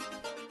today.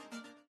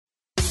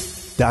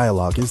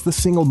 Dialogue is the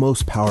single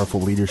most powerful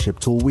leadership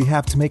tool we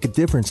have to make a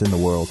difference in the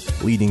world.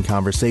 Leading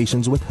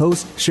Conversations with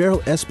host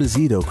Cheryl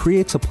Esposito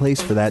creates a place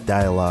for that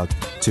dialogue.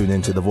 Tune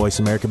into the Voice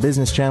America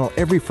Business Channel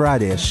every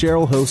Friday as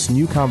Cheryl hosts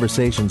new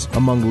conversations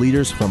among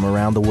leaders from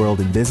around the world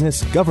in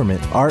business,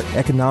 government, art,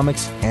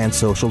 economics, and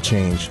social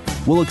change.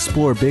 We'll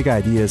explore big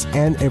ideas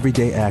and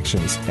everyday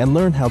actions and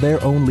learn how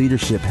their own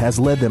leadership has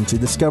led them to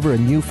discover a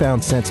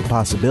newfound sense of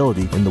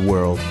possibility in the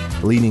world.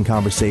 Leading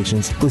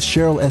Conversations with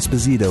Cheryl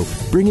Esposito,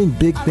 bringing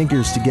big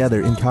thinkers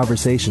together in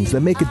conversations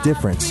that make a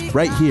difference,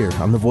 right here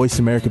on the Voice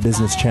America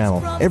Business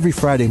Channel every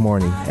Friday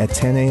morning at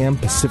 10 a.m.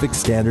 Pacific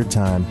Standard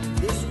Time.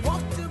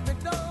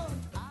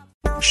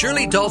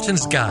 Shirley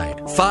Dalton's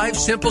guide, 5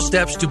 Simple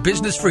Steps to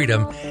Business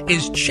Freedom,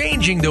 is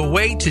changing the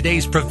way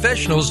today's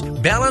professionals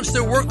balance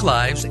their work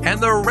lives and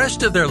the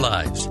rest of their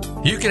lives.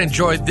 You can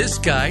enjoy this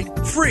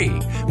guide free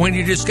when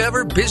you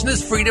discover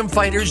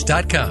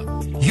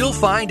BusinessFreedomFighters.com. You'll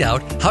find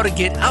out how to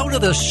get out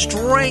of the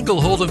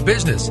stranglehold of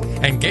business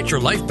and get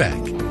your life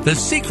back. The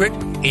secret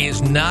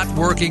is not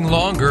working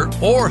longer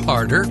or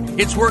harder.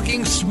 It's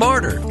working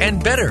smarter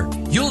and better.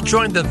 You'll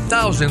join the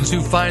thousands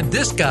who find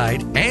this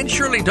guide and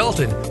Shirley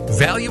Dalton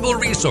valuable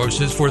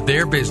resources for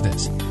their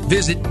business.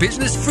 Visit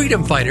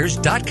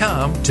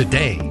BusinessFreedomFighters.com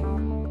today.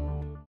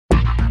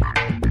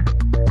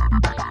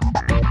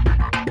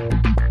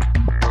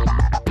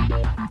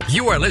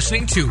 You are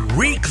listening to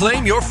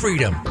Reclaim Your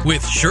Freedom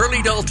with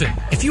Shirley Dalton.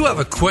 If you have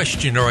a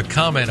question or a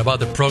comment about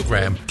the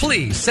program,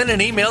 please send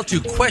an email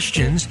to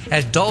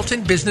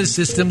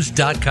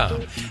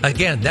questions@DaltonBusinessSystems.com.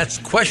 Again, that's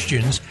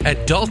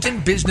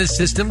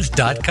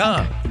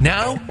questions@DaltonBusinessSystems.com.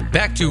 Now,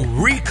 back to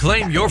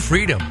Reclaim Your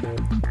Freedom.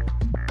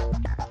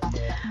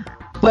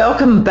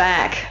 Welcome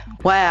back.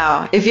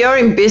 Wow. If you're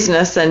in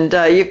business and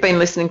you've been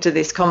listening to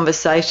this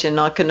conversation,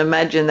 I can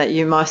imagine that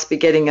you must be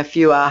getting a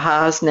few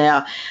ahas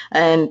now.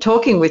 And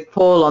talking with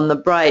Paul on the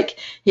break,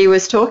 he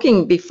was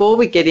talking before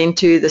we get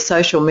into the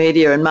social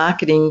media and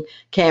marketing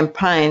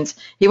campaigns.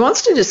 He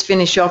wants to just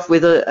finish off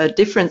with a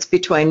difference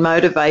between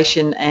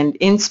motivation and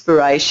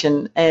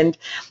inspiration. And,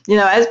 you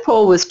know, as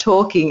Paul was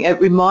talking,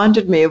 it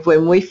reminded me of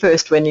when we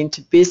first went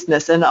into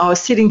business, and I was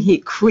sitting here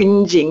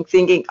cringing,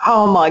 thinking,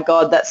 oh my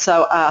God, that's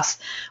so us.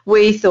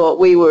 We thought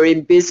we were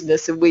in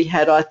business and we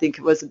had, I think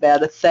it was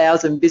about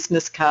 1,000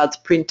 business cards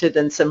printed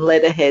and some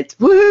letterheads.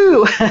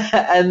 Woo!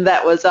 And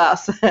that was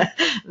us.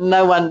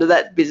 No wonder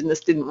that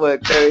business didn't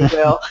work very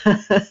well.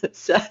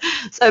 So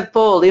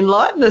Paul,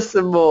 enlighten us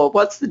some more.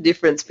 What's the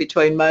difference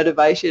between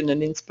motivation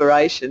and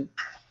inspiration?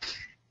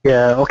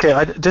 Yeah,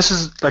 okay. This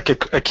is like a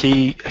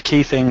key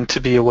thing to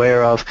be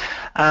aware of.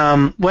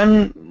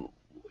 When,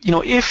 you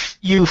know, if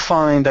you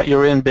find that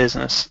you're in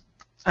business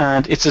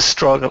and it's a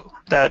struggle,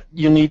 that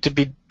you need to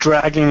be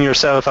dragging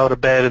yourself out of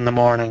bed in the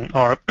morning,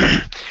 or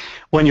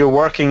when you're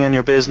working in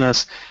your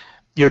business,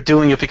 you're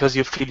doing it because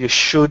you feel you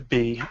should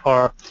be,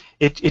 or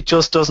it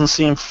just doesn't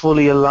seem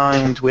fully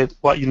aligned with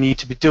what you need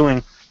to be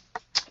doing,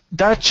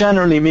 that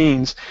generally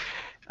means,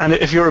 and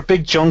if you're a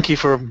big junkie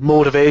for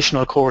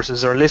motivational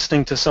courses or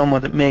listening to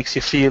someone that makes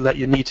you feel that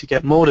you need to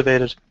get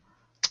motivated,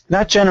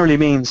 that generally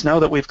means, now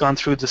that we've gone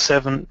through the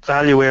 7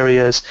 value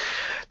areas,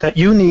 that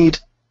you need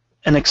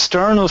an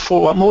external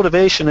force. What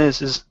motivation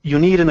is you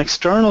need an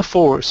external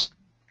force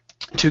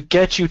to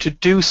get you to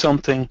do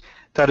something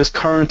that is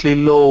currently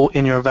low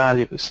in your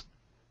values.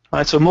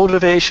 Right? So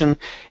motivation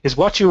is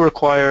what you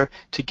require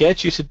to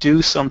get you to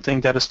do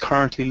something that is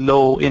currently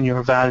low in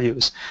your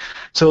values.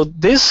 So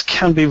this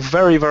can be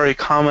very, very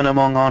common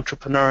among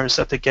entrepreneurs,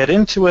 that they get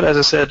into it, as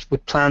I said,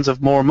 with plans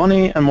of more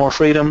money and more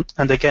freedom,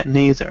 and they get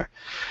neither.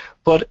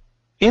 But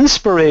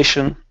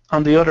inspiration,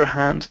 on the other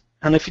hand,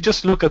 and if you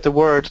just look at the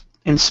word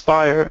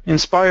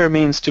inspire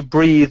means to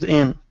breathe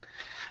in.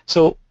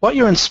 So what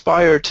you're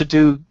inspired to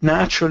do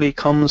naturally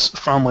comes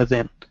from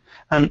within.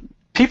 And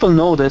people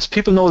know this.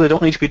 People know they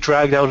don't need to be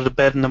dragged out of the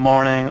bed in the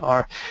morning,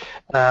 or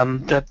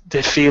that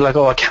they feel like,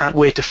 oh, I can't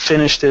wait to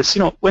finish this.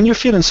 You know, when you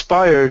feel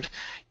inspired,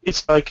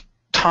 it's like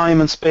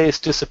time and space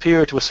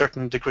disappear to a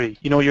certain degree.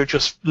 You know, you're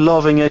just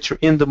loving it. You're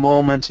in the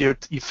moment. You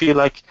feel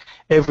like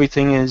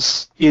everything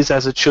is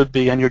as it should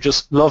be, and you're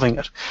just loving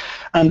it.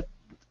 And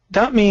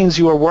that means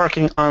you are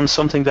working on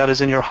something that is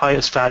in your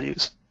highest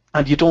values,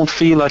 and you don't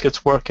feel like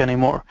it's work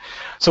anymore.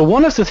 So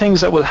one of the things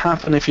that will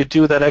happen if you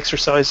do that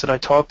exercise that I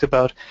talked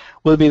about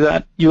will be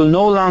that you'll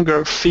no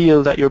longer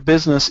feel that your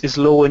business is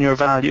low in your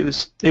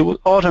values. It will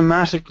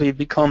automatically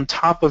become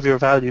top of your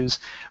values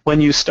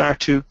when you start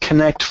to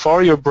connect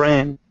for your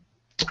brain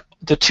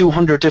the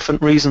 200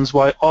 different reasons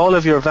why all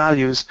of your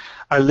values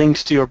are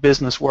linked to your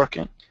business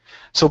working.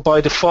 So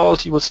by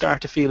default, you will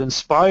start to feel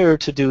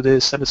inspired to do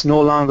this, and it's no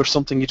longer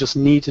something you just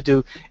need to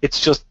do.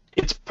 It's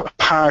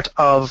part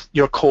of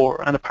your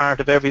core and a part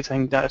of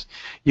everything that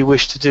you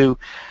wish to do.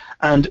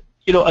 And,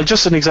 you know,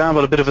 just an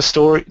example, a bit of a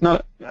story,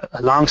 not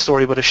a long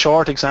story, but a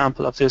short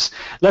example of this.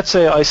 Let's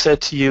say I said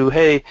to you,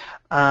 hey,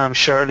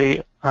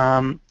 Shirley,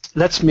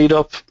 let's meet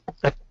up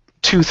at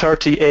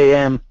 2:30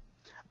 a.m.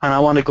 and I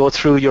want to go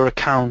through your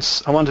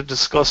accounts. I want to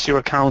discuss your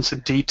accounts in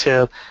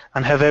detail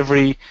and have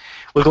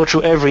we'll go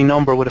through every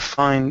number with a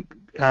fine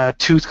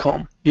tooth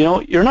comb. You know,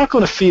 you're not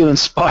going to feel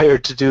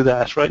inspired to do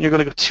that, right? You're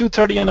going to go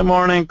 2:30 in the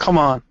morning. Come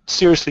on,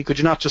 seriously, could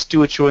you not just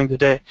do it during the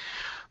day?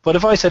 But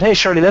if I said, hey,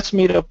 Shirley, let's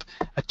meet up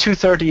at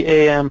 2:30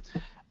 a.m.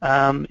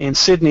 In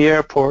Sydney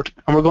Airport,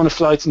 and we're going to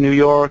fly to New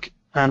York,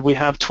 and we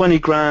have 20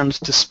 grand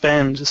to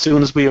spend as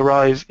soon as we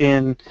arrive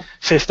in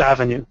Fifth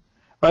Avenue.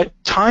 Right?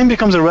 Time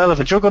becomes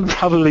irrelevant. You're going to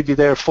probably be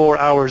there 4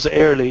 hours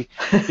early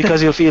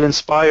because you'll feel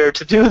inspired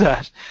to do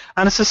that.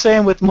 And it's the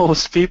same with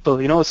most people.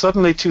 You know,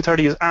 suddenly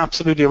 2:30 is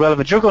absolutely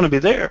irrelevant. You're going to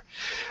be there.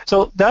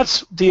 So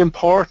that's the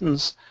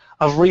importance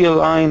of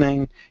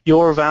realigning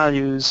your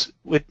values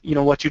with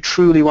what you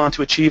truly want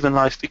to achieve in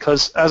life,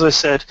 because as I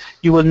said,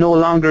 you will no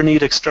longer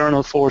need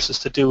external forces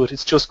to do it.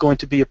 It's just going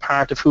to be a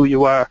part of who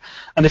you are.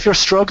 And if you're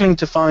struggling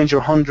to find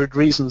your 100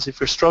 reasons, if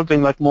you're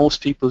struggling like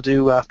most people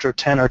do after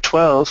 10 or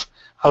 12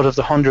 out of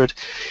the 100,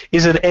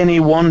 is it any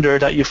wonder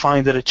that you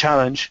find it a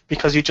challenge?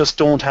 Because you just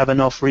don't have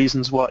enough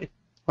reasons why.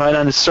 Right?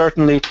 And it's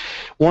certainly,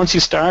 once you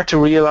start to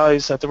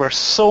realize that there are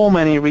so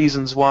many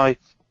reasons why,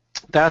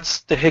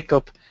 that's the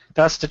hiccup,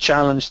 that's the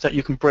challenge that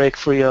you can break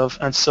free of,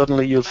 and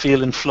suddenly you'll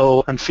feel in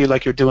flow and feel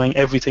like you're doing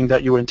everything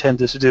that you were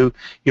intended to do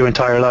your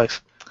entire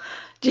life.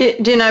 Do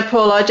you know,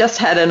 Paul, I just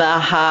had an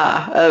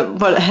aha,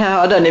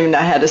 I don't even know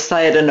how to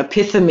say it, an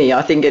epiphany,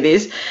 I think it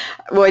is,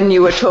 when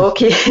you were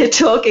talking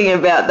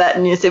about that,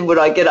 and you said, would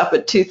I get up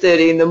at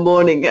 2:30 in the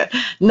morning?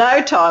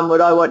 No time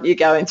would I want you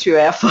going through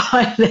our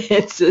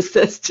finances.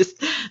 That's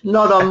just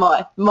not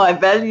on my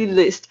value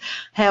list.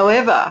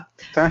 However,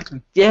 exactly.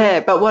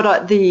 Yeah,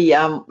 but the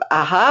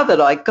aha that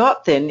I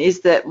got then is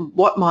that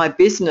what my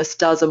business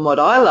does and what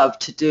I love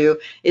to do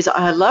is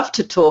I love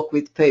to talk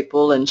with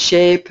people and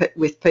share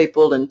with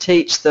people and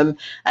teach them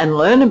and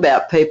learn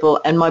about people,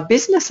 and my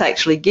business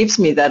actually gives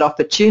me that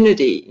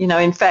opportunity.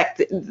 In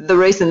fact, the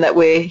reason that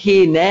we're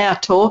here now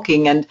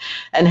talking and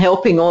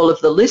helping all of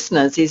the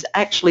listeners is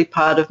actually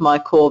part of my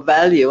core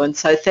value, and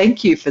so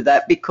thank you for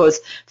that,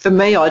 because for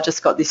me I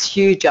just got this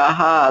huge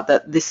aha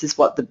that this is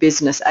what the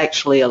business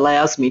actually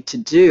allows me to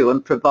do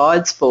and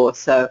provides for.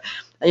 So,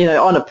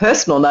 on a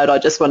personal note, I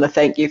just want to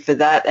thank you for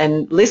that.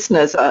 And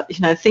listeners,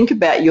 think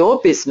about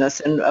your business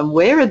and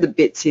where are the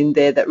bits in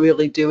there that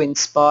really do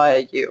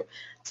inspire you.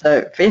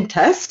 So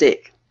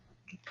fantastic.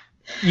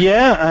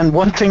 Yeah, and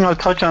one thing I'll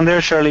touch on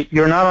there, Shirley,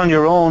 you're not on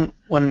your own.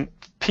 When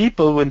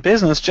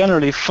business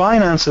generally,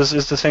 finances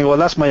is the thing, well,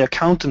 that's my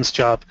accountant's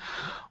job.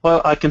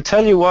 Well, I can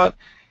tell you what,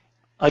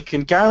 I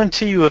can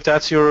guarantee you, if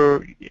that's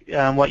your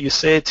what you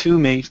say to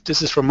me,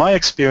 this is from my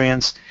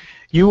experience,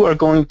 you are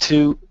going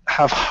to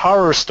have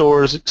horror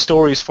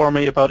stories for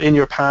me about in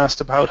your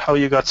past about how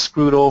you got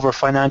screwed over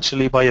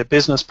financially by a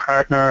business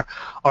partner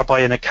or by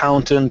an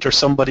accountant or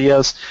somebody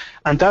else.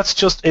 And that's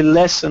just a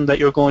lesson that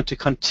you're going to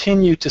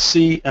continue to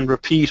see and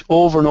repeat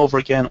over and over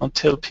again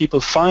until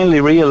people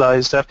finally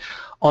realize that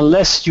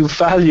unless you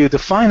value the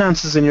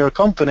finances in your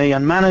company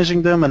and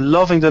managing them and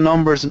loving the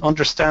numbers and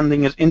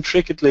understanding it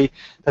intricately,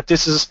 that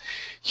this is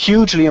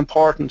hugely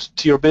important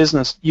to your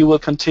business, you will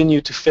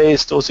continue to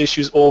face those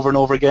issues over and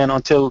over again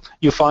until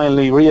you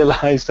finally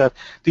realize that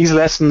these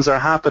lessons are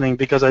happening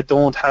because I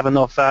don't have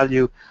enough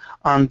value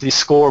on the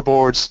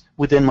scoreboards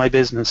within my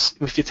business.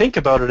 If you think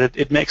about it,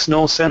 it makes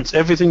no sense.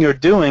 Everything you're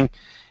doing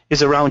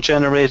is around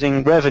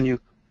generating revenue,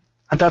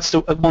 and that's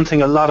the one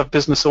thing a lot of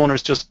business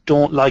owners just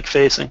don't like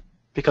facing,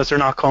 because they're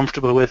not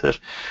comfortable with it.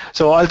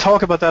 So I'll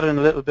talk about that in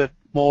a little bit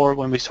more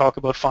when we talk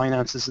about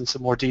finances in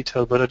some more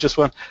detail, but I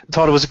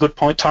thought it was a good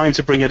time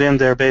to bring it in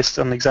there based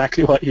on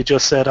exactly what you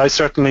just said. I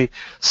certainly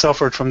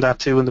suffered from that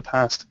too in the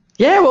past.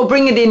 Yeah, we'll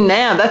bring it in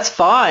now. That's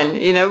fine.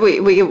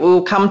 We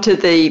will come to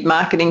the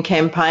marketing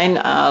campaign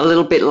a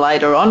little bit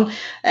later on.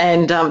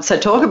 And so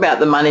talk about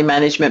the money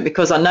management,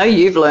 because I know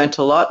you've learnt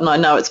a lot and I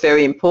know it's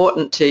very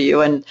important to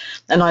you. And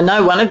I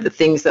know one of the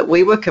things that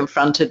we were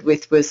confronted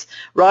with was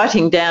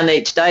writing down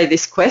each day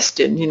this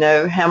question,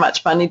 how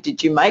much money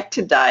did you make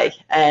today?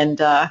 And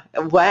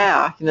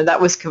wow,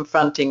 that was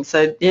confronting.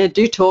 So, yeah,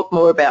 do talk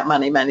more about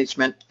money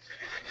management.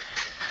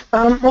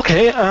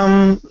 Okay.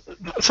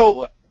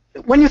 So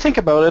when you think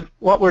about it,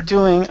 what we're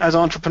doing as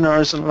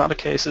entrepreneurs in a lot of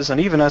cases,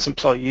 and even as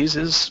employees,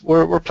 is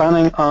we're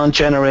planning on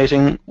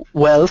generating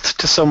wealth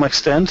to some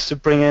extent to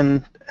bring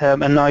in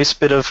a nice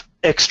bit of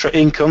extra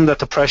income, that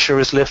the pressure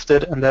is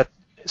lifted and that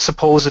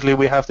supposedly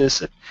we have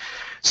this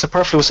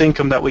superfluous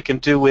income that we can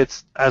do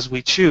with as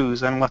we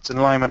choose and what's in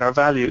line with our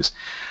values.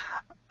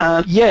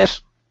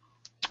 Yet,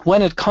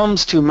 when it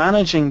comes to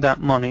managing that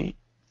money,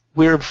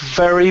 we're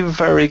very,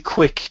 very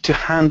quick to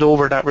hand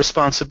over that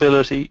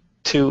responsibility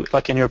to,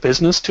 like in your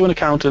business, to an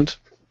accountant,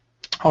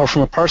 or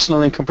from a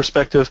personal income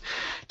perspective,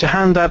 to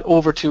hand that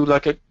over to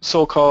like a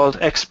so-called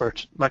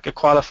expert, like a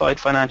qualified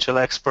financial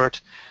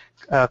expert,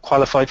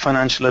 qualified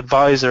financial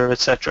advisor,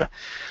 etc.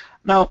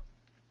 Now,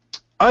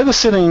 I was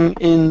sitting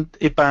in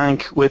a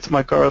bank with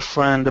my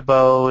girlfriend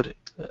about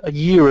a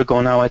year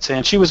ago now, I'd say,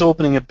 and she was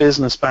opening a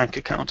business bank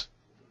account.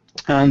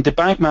 And the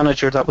bank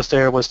manager that was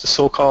there was the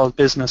so-called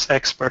business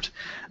expert.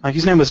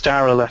 His name was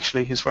Daryl,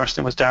 actually. His first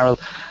name was Daryl.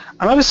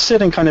 And I was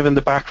sitting kind of in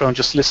the background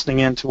just listening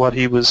in to what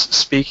he was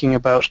speaking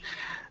about.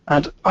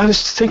 And I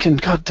was thinking,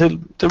 God,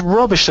 the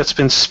rubbish that's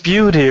been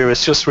spewed here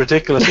is just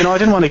ridiculous. I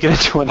didn't want to get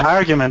into an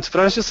argument,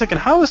 but I was just thinking,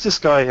 how is this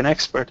guy an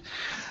expert?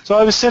 So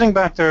I was sitting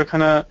back there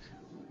kind of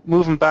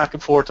moving back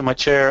and forth in my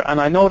chair, and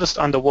I noticed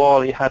on the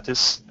wall he had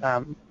this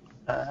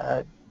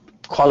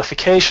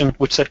qualification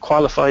which said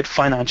Qualified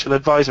Financial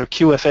Advisor,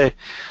 QFA.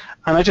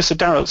 And I just said,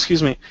 Daryl,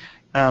 excuse me,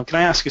 can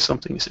I ask you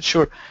something? He said,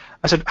 sure.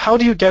 I said, how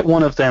do you get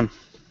one of them?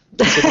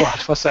 He said,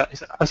 what? What's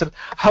that? I said,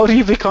 how do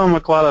you become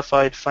a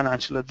Qualified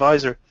Financial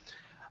Advisor?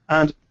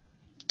 And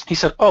he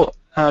said,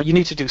 you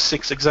need to do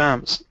 6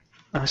 exams.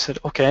 I said,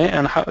 okay,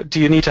 and how, do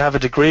you need to have a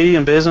degree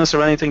in business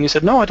or anything? He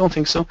said, no, I don't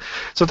think so.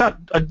 So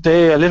that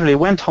day I literally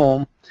went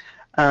home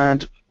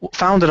and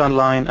found it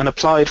online and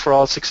applied for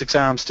all 6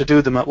 exams to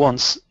do them at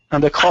once.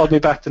 And they called me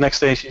back the next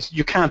day. She said,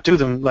 you can't do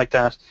them like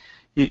that.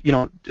 You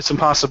know, it's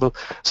impossible.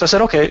 So I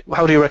said, okay,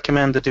 how do you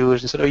recommend to do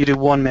it? He said, oh, you do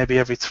one maybe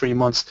every 3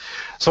 months.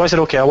 So I said,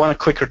 okay, I want it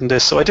quicker than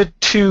this. So I did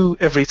 2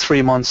 every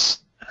 3 months,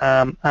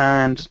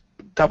 and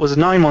that was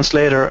 9 months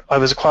later, I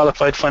was a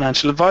qualified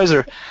financial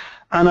advisor.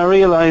 And I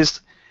realized,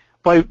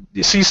 so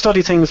you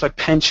study things like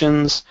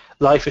pensions,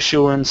 life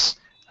assurance,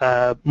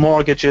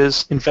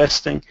 mortgages,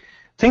 investing,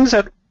 things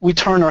that we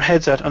turn our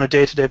heads at on a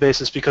day-to-day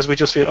basis because we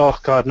just feel, oh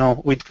God,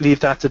 no, we'd leave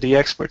that to the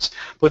experts.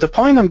 But the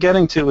point I'm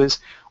getting to is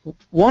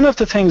one of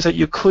the things that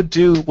you could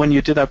do when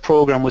you did that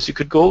program was you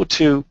could go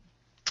to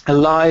a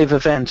live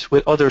event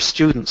with other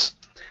students.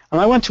 And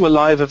I went to a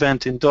live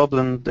event in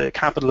Dublin, the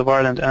capital of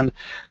Ireland, and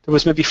there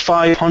was maybe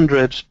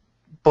 500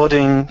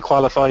 budding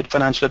qualified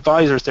financial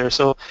advisors there.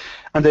 So,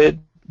 and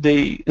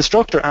the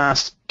instructor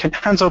asked,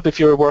 hands up if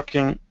you're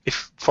working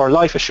for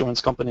life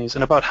assurance companies,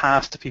 and about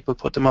half the people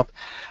put them up.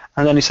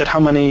 And then he said, how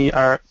many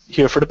are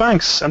here for the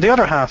banks? And the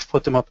other half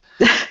put them up.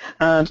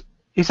 And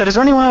he said, is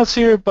there anyone else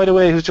here, by the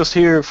way, who's just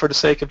here for the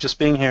sake of just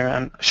being here?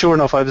 And sure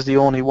enough, I was the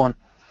only one.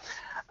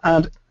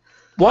 And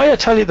why I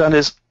tell you that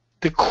is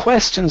the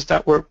questions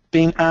that were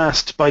being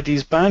asked by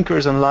these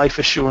bankers and life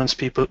assurance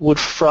people would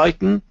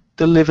frighten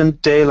the living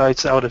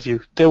daylights out of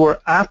you. They were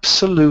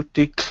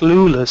absolutely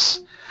clueless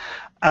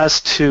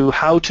as to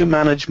how to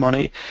manage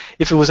money.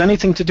 If it was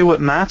anything to do with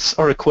maths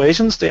or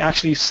equations, they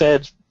actually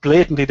said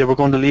blatantly they were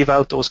going to leave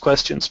out those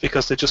questions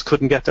because they just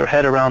couldn't get their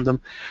head around them.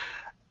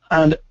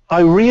 And I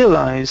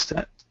realized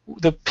that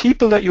the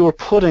people that you were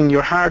putting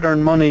your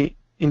hard-earned money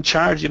in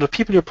charge, the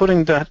people you're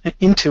putting that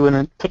into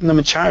and putting them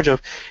in charge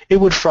of, it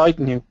would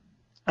frighten you.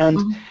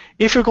 And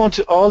if you're going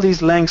to all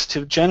these lengths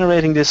to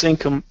generating this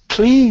income,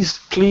 please,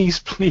 please,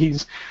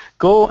 please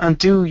go and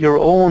do your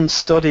own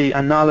study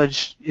and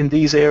knowledge in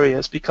these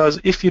areas, because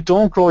if you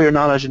don't grow your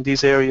knowledge in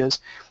these areas,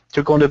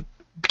 you're going to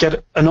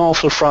get an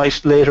awful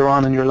fright later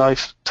on in your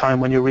lifetime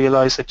when you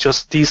realize that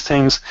just these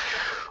things,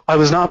 I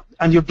was not,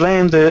 and you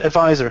blame the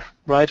advisor,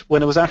 right,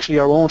 when it was actually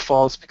our own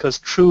faults, because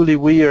truly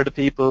we are the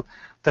people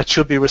that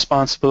should be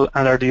responsible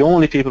and are the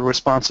only people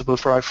responsible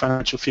for our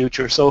financial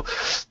future. So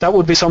that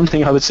would be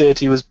something I would say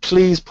to you is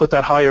please put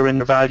that higher in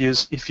your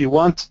values. If you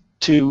want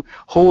to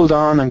hold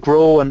on and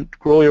grow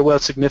your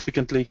wealth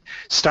significantly,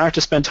 start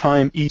to spend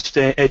time each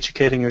day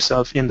educating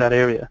yourself in that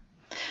area.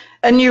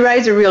 And you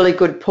raise a really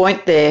good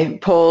point there,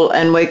 Paul,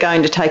 and we're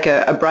going to take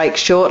a break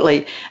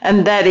shortly.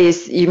 And that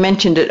is, you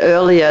mentioned it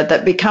earlier,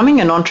 that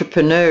becoming an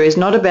entrepreneur is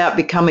not about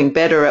becoming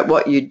better at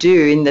what you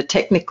do in the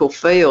technical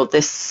field.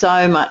 There's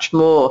so much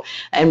more.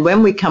 And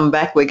when we come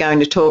back, we're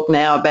going to talk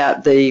now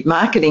about the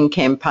marketing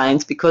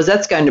campaigns, because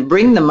that's going to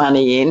bring the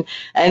money in.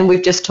 And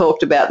we've just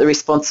talked about the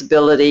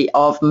responsibility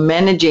of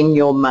managing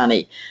your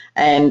money.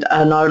 And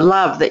I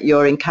love that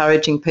you're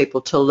encouraging people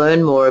to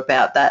learn more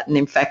about that. And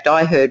in fact,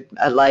 I heard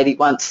a lady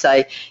once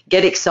say,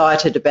 get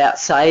excited about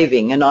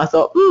saving. And I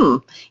thought,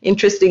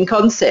 interesting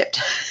concept.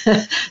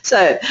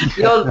 So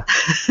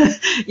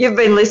you've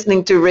been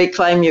listening to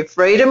Reclaim Your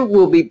Freedom.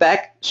 We'll be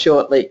back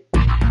shortly.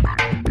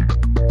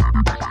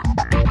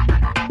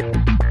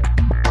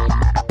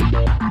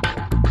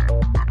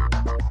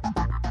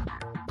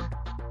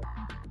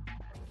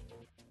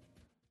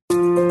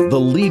 The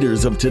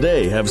leaders of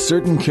today have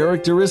certain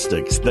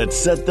characteristics that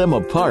set them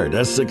apart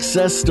as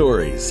success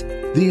stories.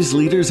 These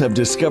leaders have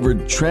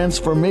discovered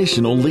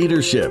transformational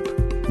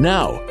leadership.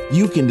 Now,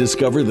 you can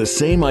discover the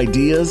same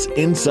ideas,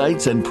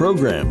 insights, and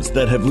programs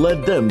that have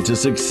led them to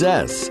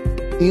success.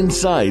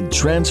 Inside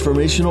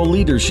Transformational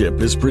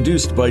Leadership is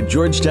produced by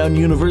Georgetown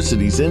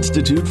University's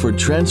Institute for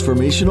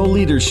Transformational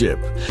Leadership.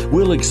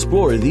 We'll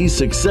explore these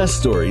success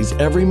stories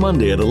every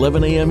Monday at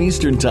 11 a.m.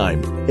 Eastern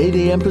Time, 8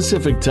 a.m.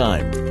 Pacific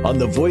Time on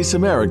the Voice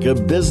America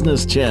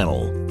Business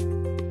Channel.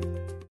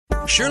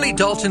 Shirley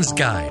Dalton's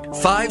guide,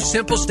 5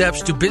 Simple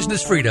Steps to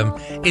Business Freedom,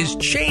 is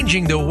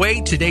changing the way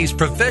today's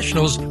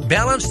professionals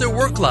balance their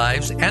work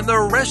lives and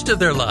the rest of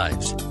their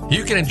lives.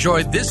 You can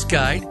enjoy this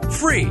guide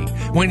free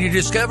when you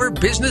discover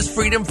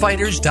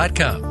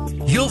BusinessFreedomFighters.com.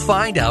 You'll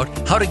find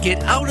out how to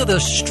get out of the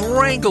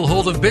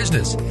stranglehold of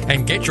business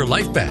and get your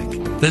life back.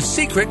 The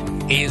secret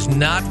is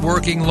not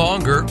working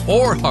longer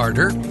or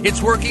harder.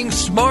 It's working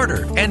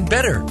smarter and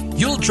better.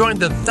 You'll join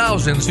the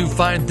thousands who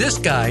find this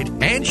guide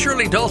and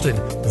Shirley Dalton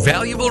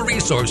valuable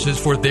resources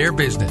for their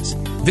business.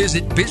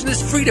 Visit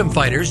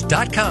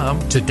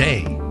BusinessFreedomFighters.com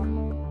today.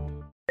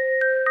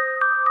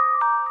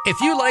 If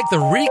you like the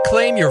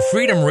Reclaim Your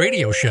Freedom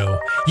radio show,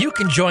 you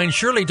can join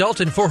Shirley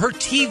Dalton for her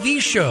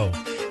TV show,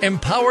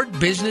 Empowered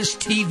Business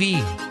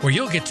TV, where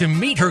you'll get to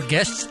meet her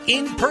guests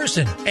in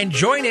person and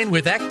join in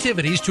with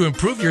activities to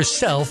improve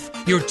yourself,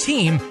 your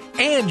team,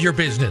 and your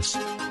business.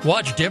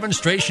 Watch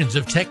demonstrations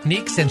of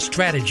techniques and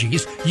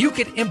strategies you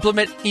can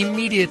implement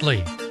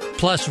immediately.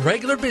 plus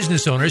regular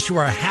business owners who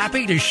are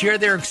happy to share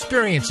their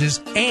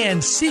experiences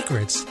and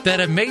secrets that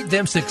have made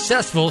them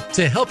successful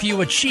to help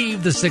you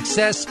achieve the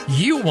success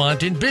you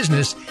want in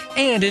business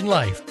and in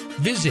life.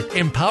 Visit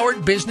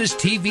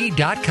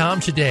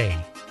empoweredbusinesstv.com today.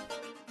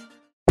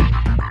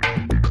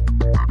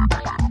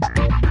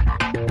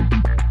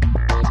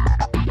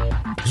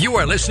 You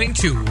are listening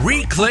to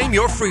Reclaim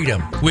Your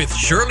Freedom with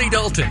Shirley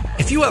Dalton.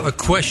 If you have a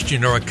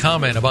question or a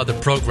comment about the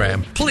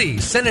program,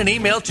 please send an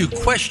email to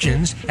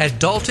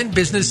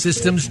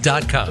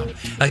questions@daltonbusinesssystems.com.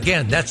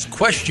 Again, that's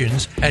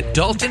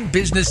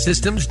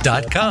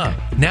questions@daltonbusinesssystems.com.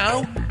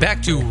 Now,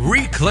 back to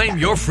Reclaim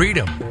Your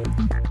Freedom.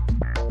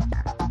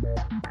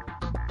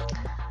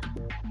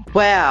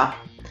 Wow.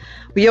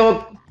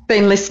 You've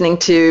been listening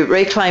to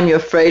Reclaim Your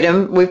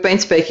Freedom. We've been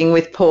speaking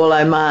with Paul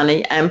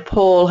O'Mahony, and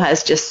Paul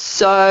has just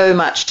so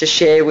much to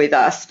share with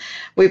us.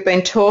 We've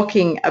been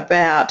talking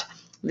about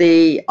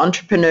the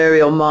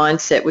entrepreneurial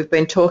mindset. We've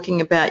been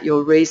talking about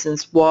your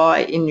reasons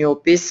why in your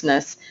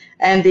business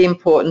and the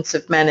importance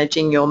of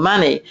managing your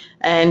money.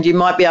 And you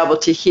might be able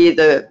to hear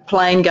the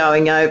plane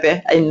going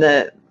over in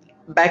the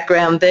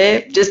background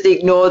there. Just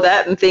ignore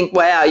that and think,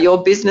 wow,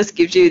 your business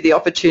gives you the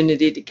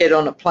opportunity to get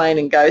on a plane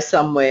and go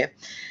somewhere.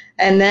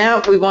 And now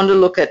we want to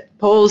look at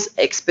Paul's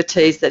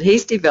expertise that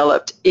he's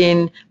developed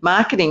in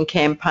marketing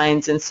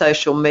campaigns and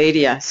social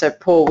media. So,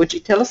 Paul, would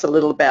you tell us a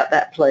little about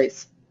that,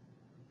 please?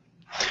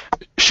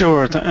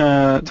 Sure.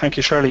 Thank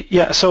you, Shirley.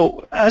 Yeah,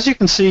 so as you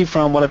can see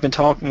from what I've been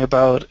talking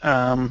about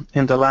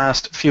in the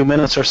last few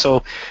minutes or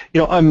so,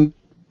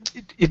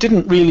 it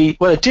didn't really,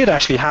 well, it did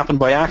actually happen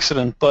by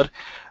accident, but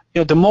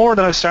the more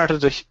that I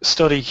started to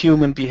study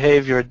human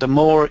behavior, the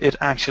more it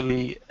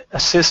actually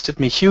assisted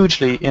me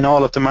hugely in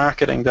all of the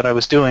marketing that I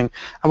was doing.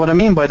 And what I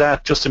mean by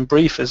that, just in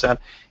brief, is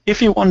that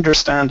if you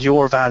understand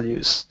your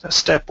values, that's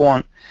step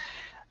one,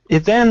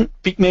 it then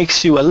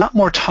makes you a lot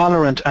more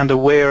tolerant and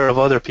aware of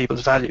other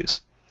people's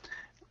values.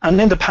 And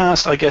in the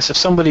past, I guess, if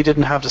somebody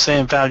didn't have the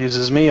same values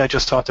as me, I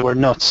just thought they were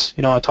nuts.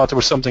 I thought there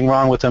was something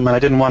wrong with them and I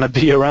didn't want to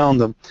be around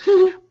them.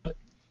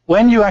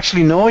 When you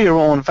actually know your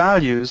own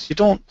values, you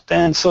don't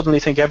then suddenly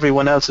think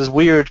everyone else is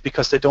weird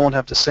because they don't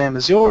have the same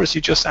as yours. You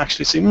just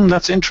actually see,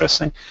 that's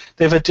interesting.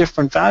 They have a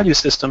different value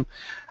system.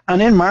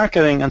 And in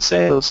marketing and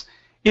sales,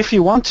 if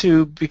you want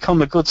to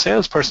become a good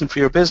salesperson for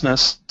your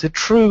business, the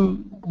true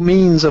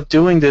means of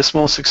doing this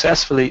most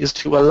successfully is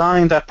to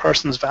align that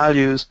person's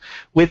values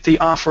with the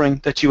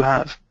offering that you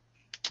have.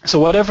 So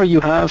whatever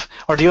you have,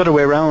 or the other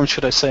way around,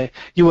 should I say,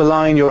 you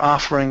align your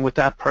offering with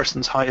that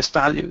person's highest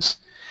values.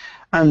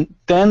 And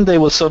then they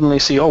will suddenly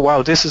see, oh,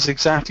 wow, this is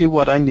exactly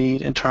what I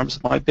need in terms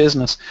of my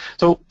business.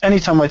 So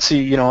anytime I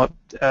see,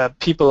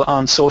 people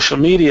on social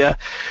media,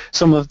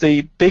 some of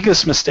the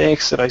biggest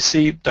mistakes that I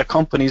see that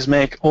companies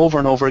make over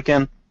and over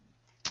again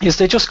is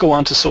they just go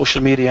onto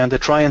social media and they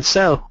try and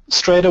sell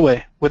straight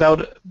away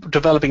without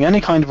developing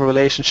any kind of a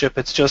relationship.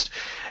 It's just,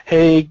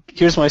 hey,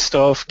 here's my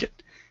stuff,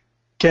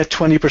 get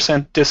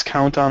 20%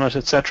 discount on it,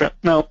 etc.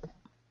 Now,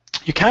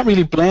 you can't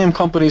really blame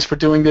companies for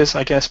doing this,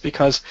 I guess,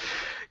 because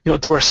there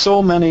are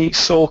so many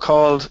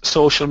so-called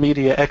social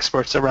media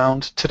experts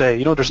around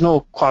today. There's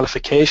no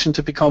qualification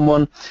to become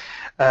one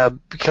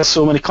because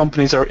so many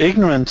companies are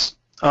ignorant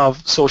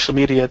of social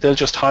media. They'll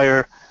just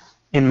hire,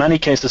 in many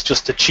cases,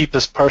 just the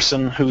cheapest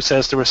person who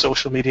says they're a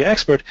social media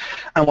expert.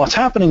 And what's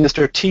happening is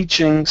they're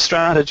teaching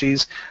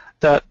strategies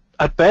that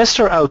at best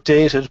are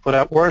outdated, but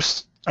at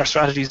worst are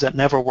strategies that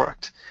never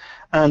worked.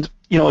 And,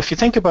 if you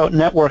think about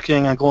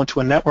networking and going to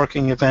a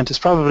networking event is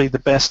probably the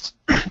best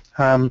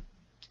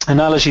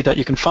analogy that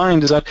you can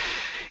find, is that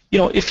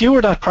if you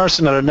were that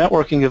person at a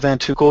networking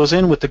event who goes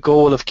in with the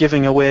goal of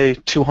giving away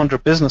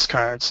 200 business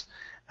cards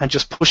and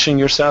just pushing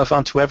yourself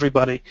onto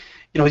everybody,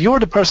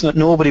 you're the person that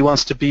nobody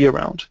wants to be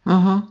around.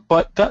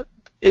 But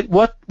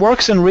what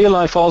works in real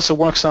life also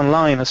works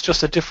online. It's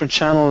just a different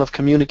channel of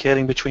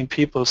communicating between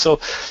people. So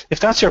if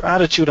that's your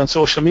attitude on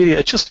social media,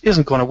 it just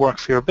isn't going to work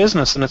for your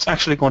business, and it's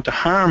actually going to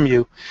harm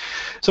you.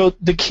 So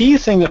the key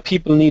thing that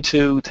people need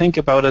to think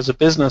about as a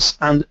business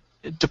and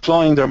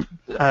deploying their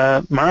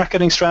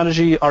marketing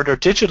strategy or their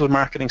digital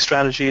marketing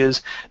strategy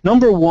is,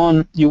 number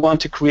one, you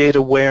want to create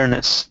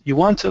awareness. You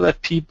want to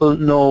let people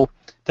know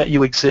that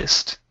you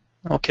exist.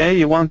 Okay,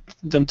 you want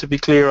them to be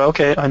clear,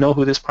 okay, I know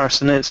who this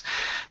person is.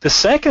 The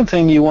second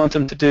thing you want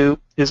them to do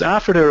is,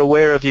 after they're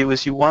aware of you,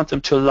 is you want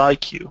them to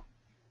like you.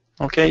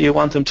 Okay, you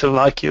want them to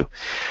like you.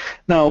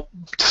 Now,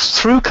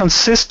 through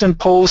consistent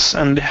posts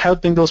and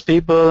helping those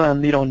people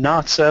and,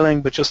 not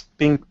selling, but just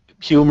being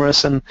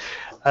humorous and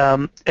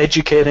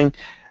educating,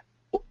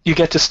 you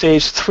get to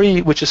stage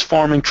 3, which is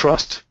forming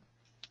trust.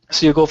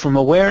 So you go from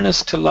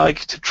awareness to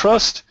like to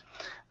trust,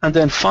 and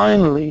then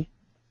finally,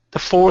 the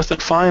fourth and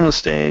final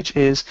stage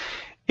is,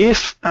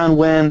 if and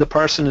when the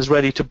person is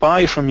ready to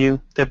buy from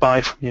you, they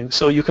buy from you.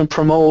 So you can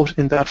promote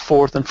in that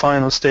fourth and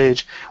final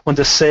stage when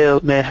the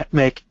sale may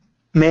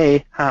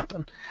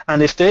happen.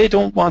 And if they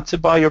don't want to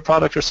buy your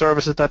product or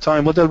service at that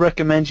time, well, they'll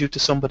recommend you to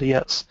somebody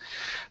else.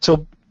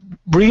 So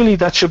really,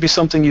 that should be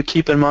something you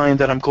keep in mind,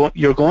 that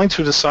you're going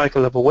through the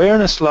cycle of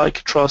awareness,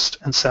 like, trust,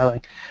 and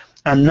selling.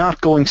 and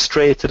not going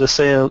straight to the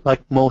sale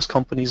like most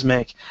companies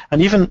make.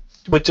 And even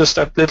with just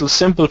that little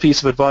simple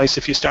piece of advice,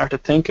 if you start to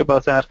think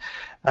about that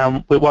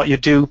with what you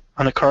do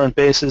on a current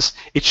basis,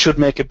 it should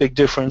make a big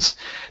difference.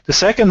 The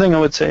second thing I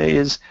would say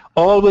is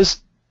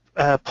always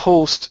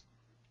post,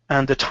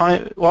 and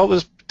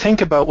always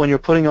think about when you're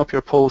putting up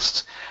your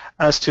posts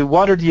as to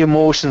what are the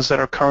emotions that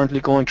are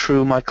currently going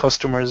through my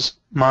customers'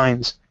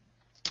 minds.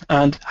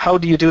 And how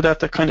do you do that?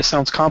 That kind of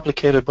sounds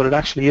complicated, but it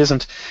actually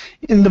isn't.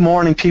 In the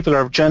morning, people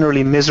are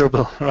generally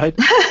miserable, right?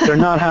 They're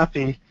not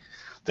happy.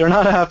 They're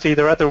not happy.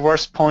 They're at their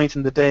worst point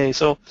in the day.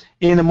 So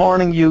in the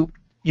morning, you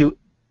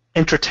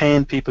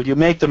entertain people. You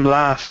make them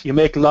laugh. You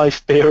make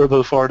life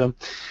bearable for them.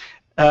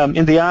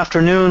 In the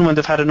afternoon, when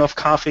they've had enough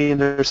coffee in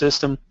their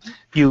system,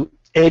 you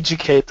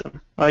educate them,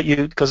 right?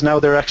 Because now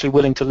they're actually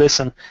willing to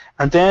listen.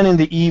 And then in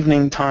the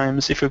evening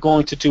times, if you're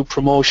going to do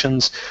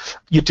promotions,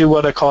 you do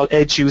what I call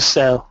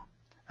edu-sell.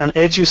 And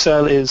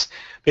edu-sell is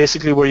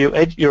basically where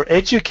you're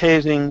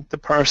educating the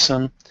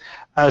person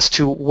as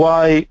to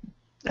why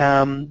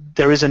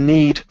there is a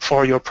need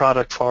for your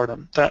product for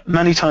them. That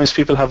many times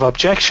people have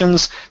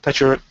objections that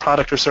your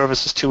product or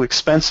service is too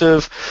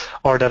expensive,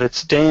 or that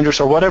it's dangerous,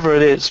 or whatever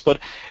it is. But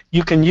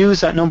you can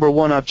use that number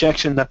one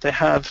objection that they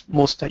have,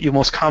 that you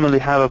most commonly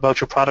have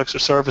about your products or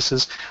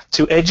services,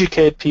 to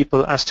educate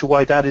people as to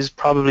why that is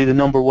probably the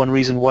number one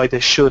reason why they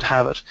should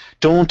have it.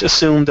 Don't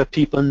assume that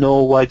people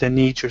know why they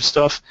need your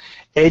stuff.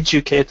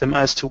 Educate them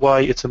as to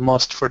why it's a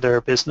must for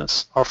their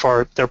business or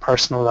for their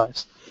personal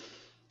lives.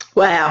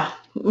 Wow.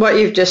 What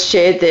you've just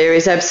shared there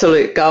is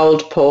absolute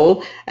gold,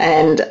 Paul.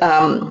 And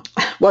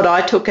what I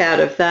took out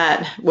of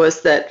that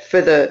was that for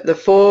the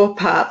 4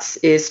 parts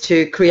is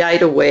to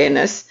create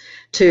awareness,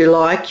 to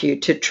like you,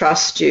 to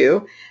trust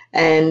you,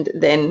 and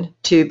then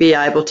to be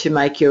able to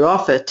make your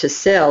offer, to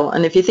sell.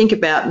 And if you think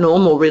about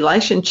normal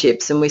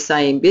relationships, and we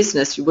say in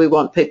business, we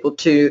want people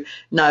to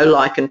know,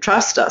 like, and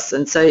trust us.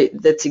 And so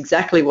that's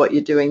exactly what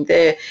you're doing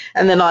there.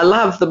 And then I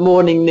love the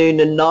morning, noon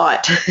and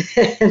night.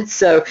 And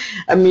so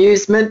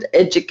amusement,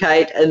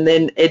 educate, and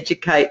then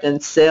educate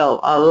and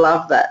sell. I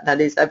love that. That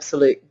is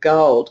absolute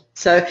gold.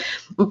 So,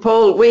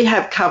 Paul, we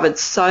have covered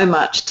so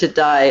much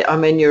today. I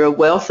mean, you're a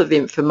wealth of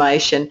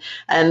information,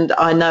 and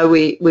I know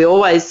we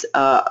always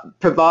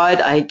provide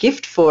a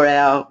gift for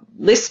our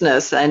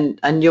listeners, and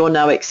you're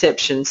no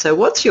exception. So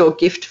what's your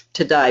gift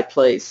today,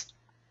 please?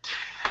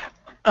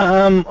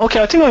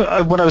 Okay, I think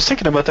what I was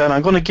thinking about that,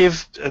 I'm going to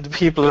give the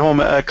people at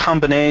home a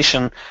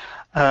combination.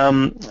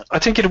 I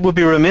think it would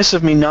be remiss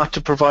of me not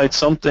to provide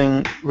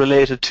something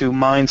related to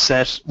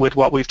mindset with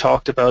what we've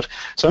talked about.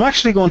 So I'm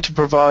actually going to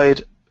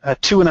provide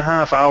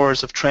 2.5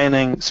 hours of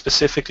training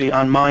specifically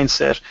on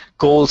mindset,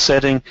 goal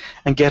setting,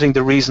 and getting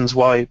the reasons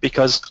why.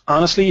 Because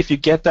honestly, if you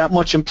get that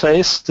much in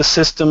place, the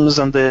systems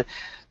and the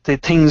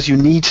things you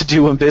need to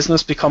do in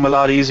business become a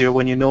lot easier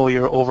when you know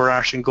your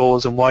overarching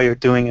goals and why you're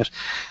doing it.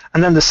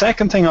 And then the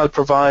second thing I'll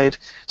provide,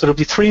 so there'll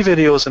be 3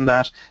 videos in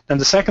that, then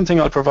the second thing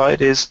I'll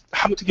provide is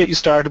how to get you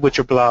started with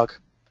your blog,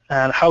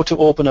 and how to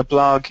open a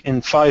blog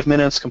in 5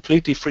 minutes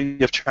completely free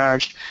of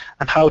charge,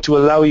 and how to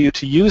allow you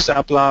to use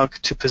that blog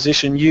to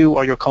position you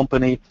or your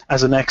company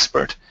as an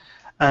expert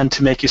and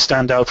to make you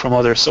stand out from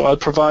others. So I'll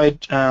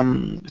provide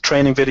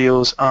training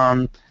videos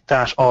on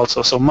that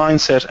also, so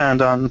mindset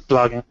and on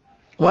blogging.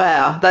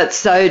 Wow, that's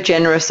so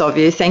generous of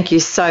you. Thank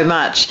you so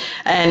much.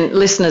 And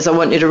listeners, I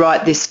want you to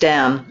write this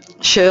down,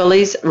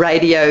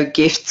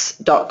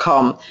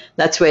 shirleysradiogifts.com.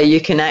 That's where you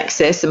can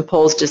access, and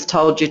Paul's just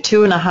told you,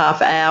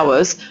 2.5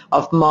 hours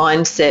of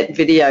mindset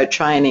video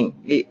training.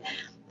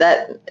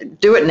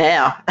 Do it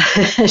now,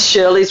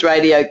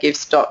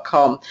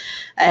 shirleysradiogifts.com.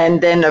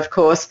 And then, of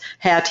course,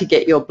 how to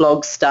get your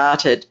blog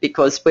started,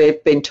 because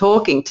we've been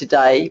talking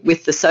today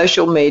with the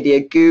social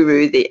media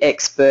guru, the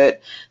expert.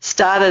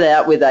 Started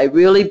out with a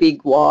really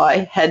big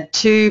why, had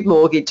 2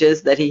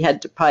 mortgages that he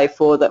had to pay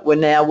for that were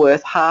now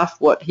worth half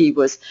what he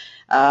was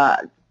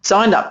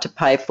signed up to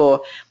pay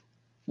for.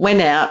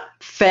 Went out,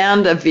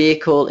 found a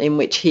vehicle in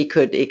which he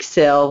could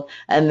excel,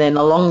 and then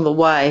along the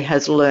way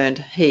has learned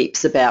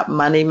heaps about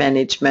money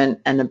management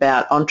and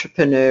about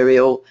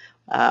entrepreneurial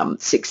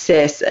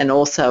success, and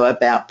also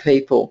about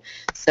people.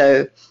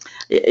 So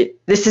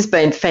this has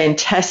been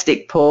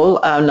fantastic, Paul,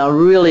 and I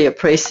really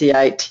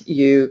appreciate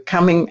you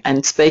coming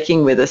and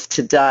speaking with us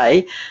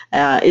today.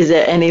 Is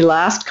there any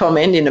last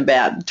comment in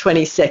about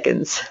 20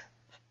 seconds?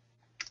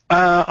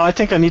 I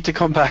think I need to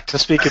come back to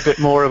speak a bit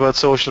more about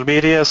social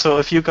media. So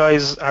if you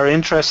guys are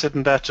interested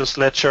in that, just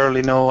let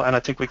Shirley know, and I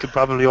think we could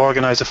probably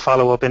organize a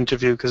follow-up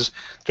interview, because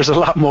there's a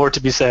lot more to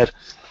be said.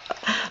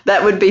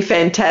 That would be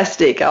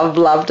fantastic. I've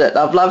loved it.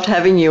 I've loved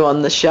having you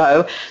on the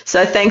show.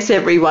 So thanks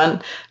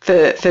everyone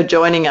for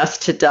joining us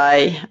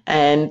today.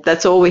 And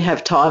that's all we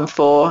have time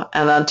for.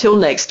 And until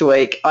next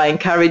week, I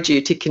encourage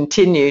you to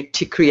continue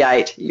to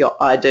create your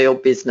ideal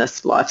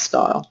business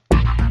lifestyle.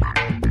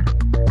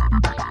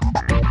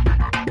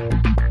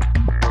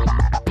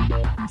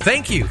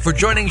 Thank you for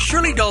joining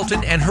Shirley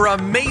Dalton and her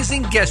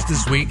amazing guest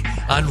this week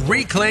on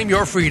Reclaim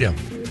Your Freedom.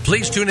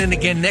 Please tune in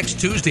again next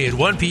Tuesday at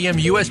 1 p.m.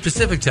 U.S.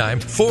 Pacific Time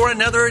for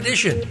another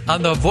edition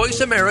on the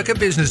Voice America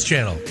Business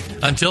Channel.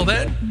 Until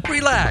then,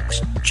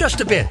 relax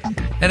just a bit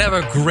and have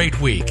a great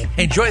week.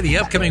 Enjoy the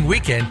upcoming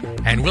weekend,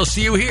 and we'll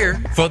see you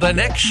here for the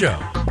next show.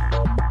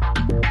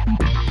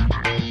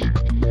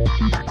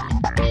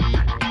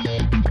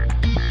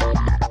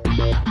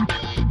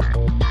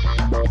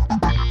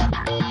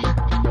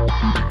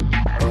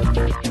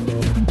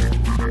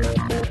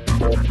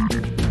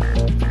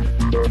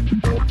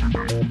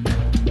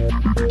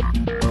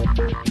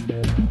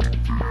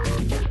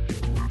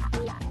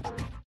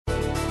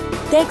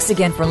 Thanks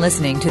again for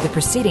listening to the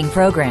preceding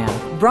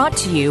program, brought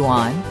to you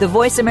on the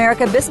Voice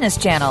America Business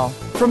Channel.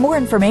 For more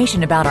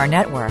information about our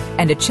network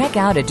and to check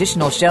out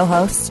additional show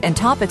hosts and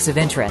topics of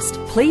interest,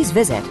 please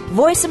visit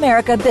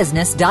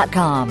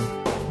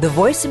voiceamericabusiness.com. The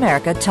Voice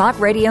America Talk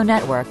Radio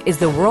Network is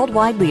the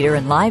worldwide leader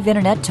in live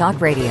Internet talk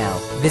radio.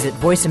 Visit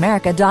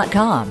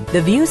voiceamerica.com.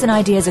 The views and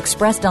ideas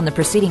expressed on the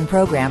preceding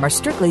program are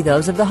strictly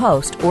those of the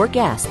host or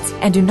guests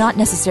and do not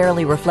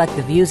necessarily reflect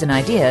the views and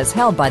ideas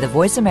held by the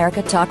Voice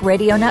America Talk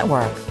Radio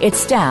Network, its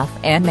staff,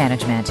 and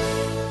management.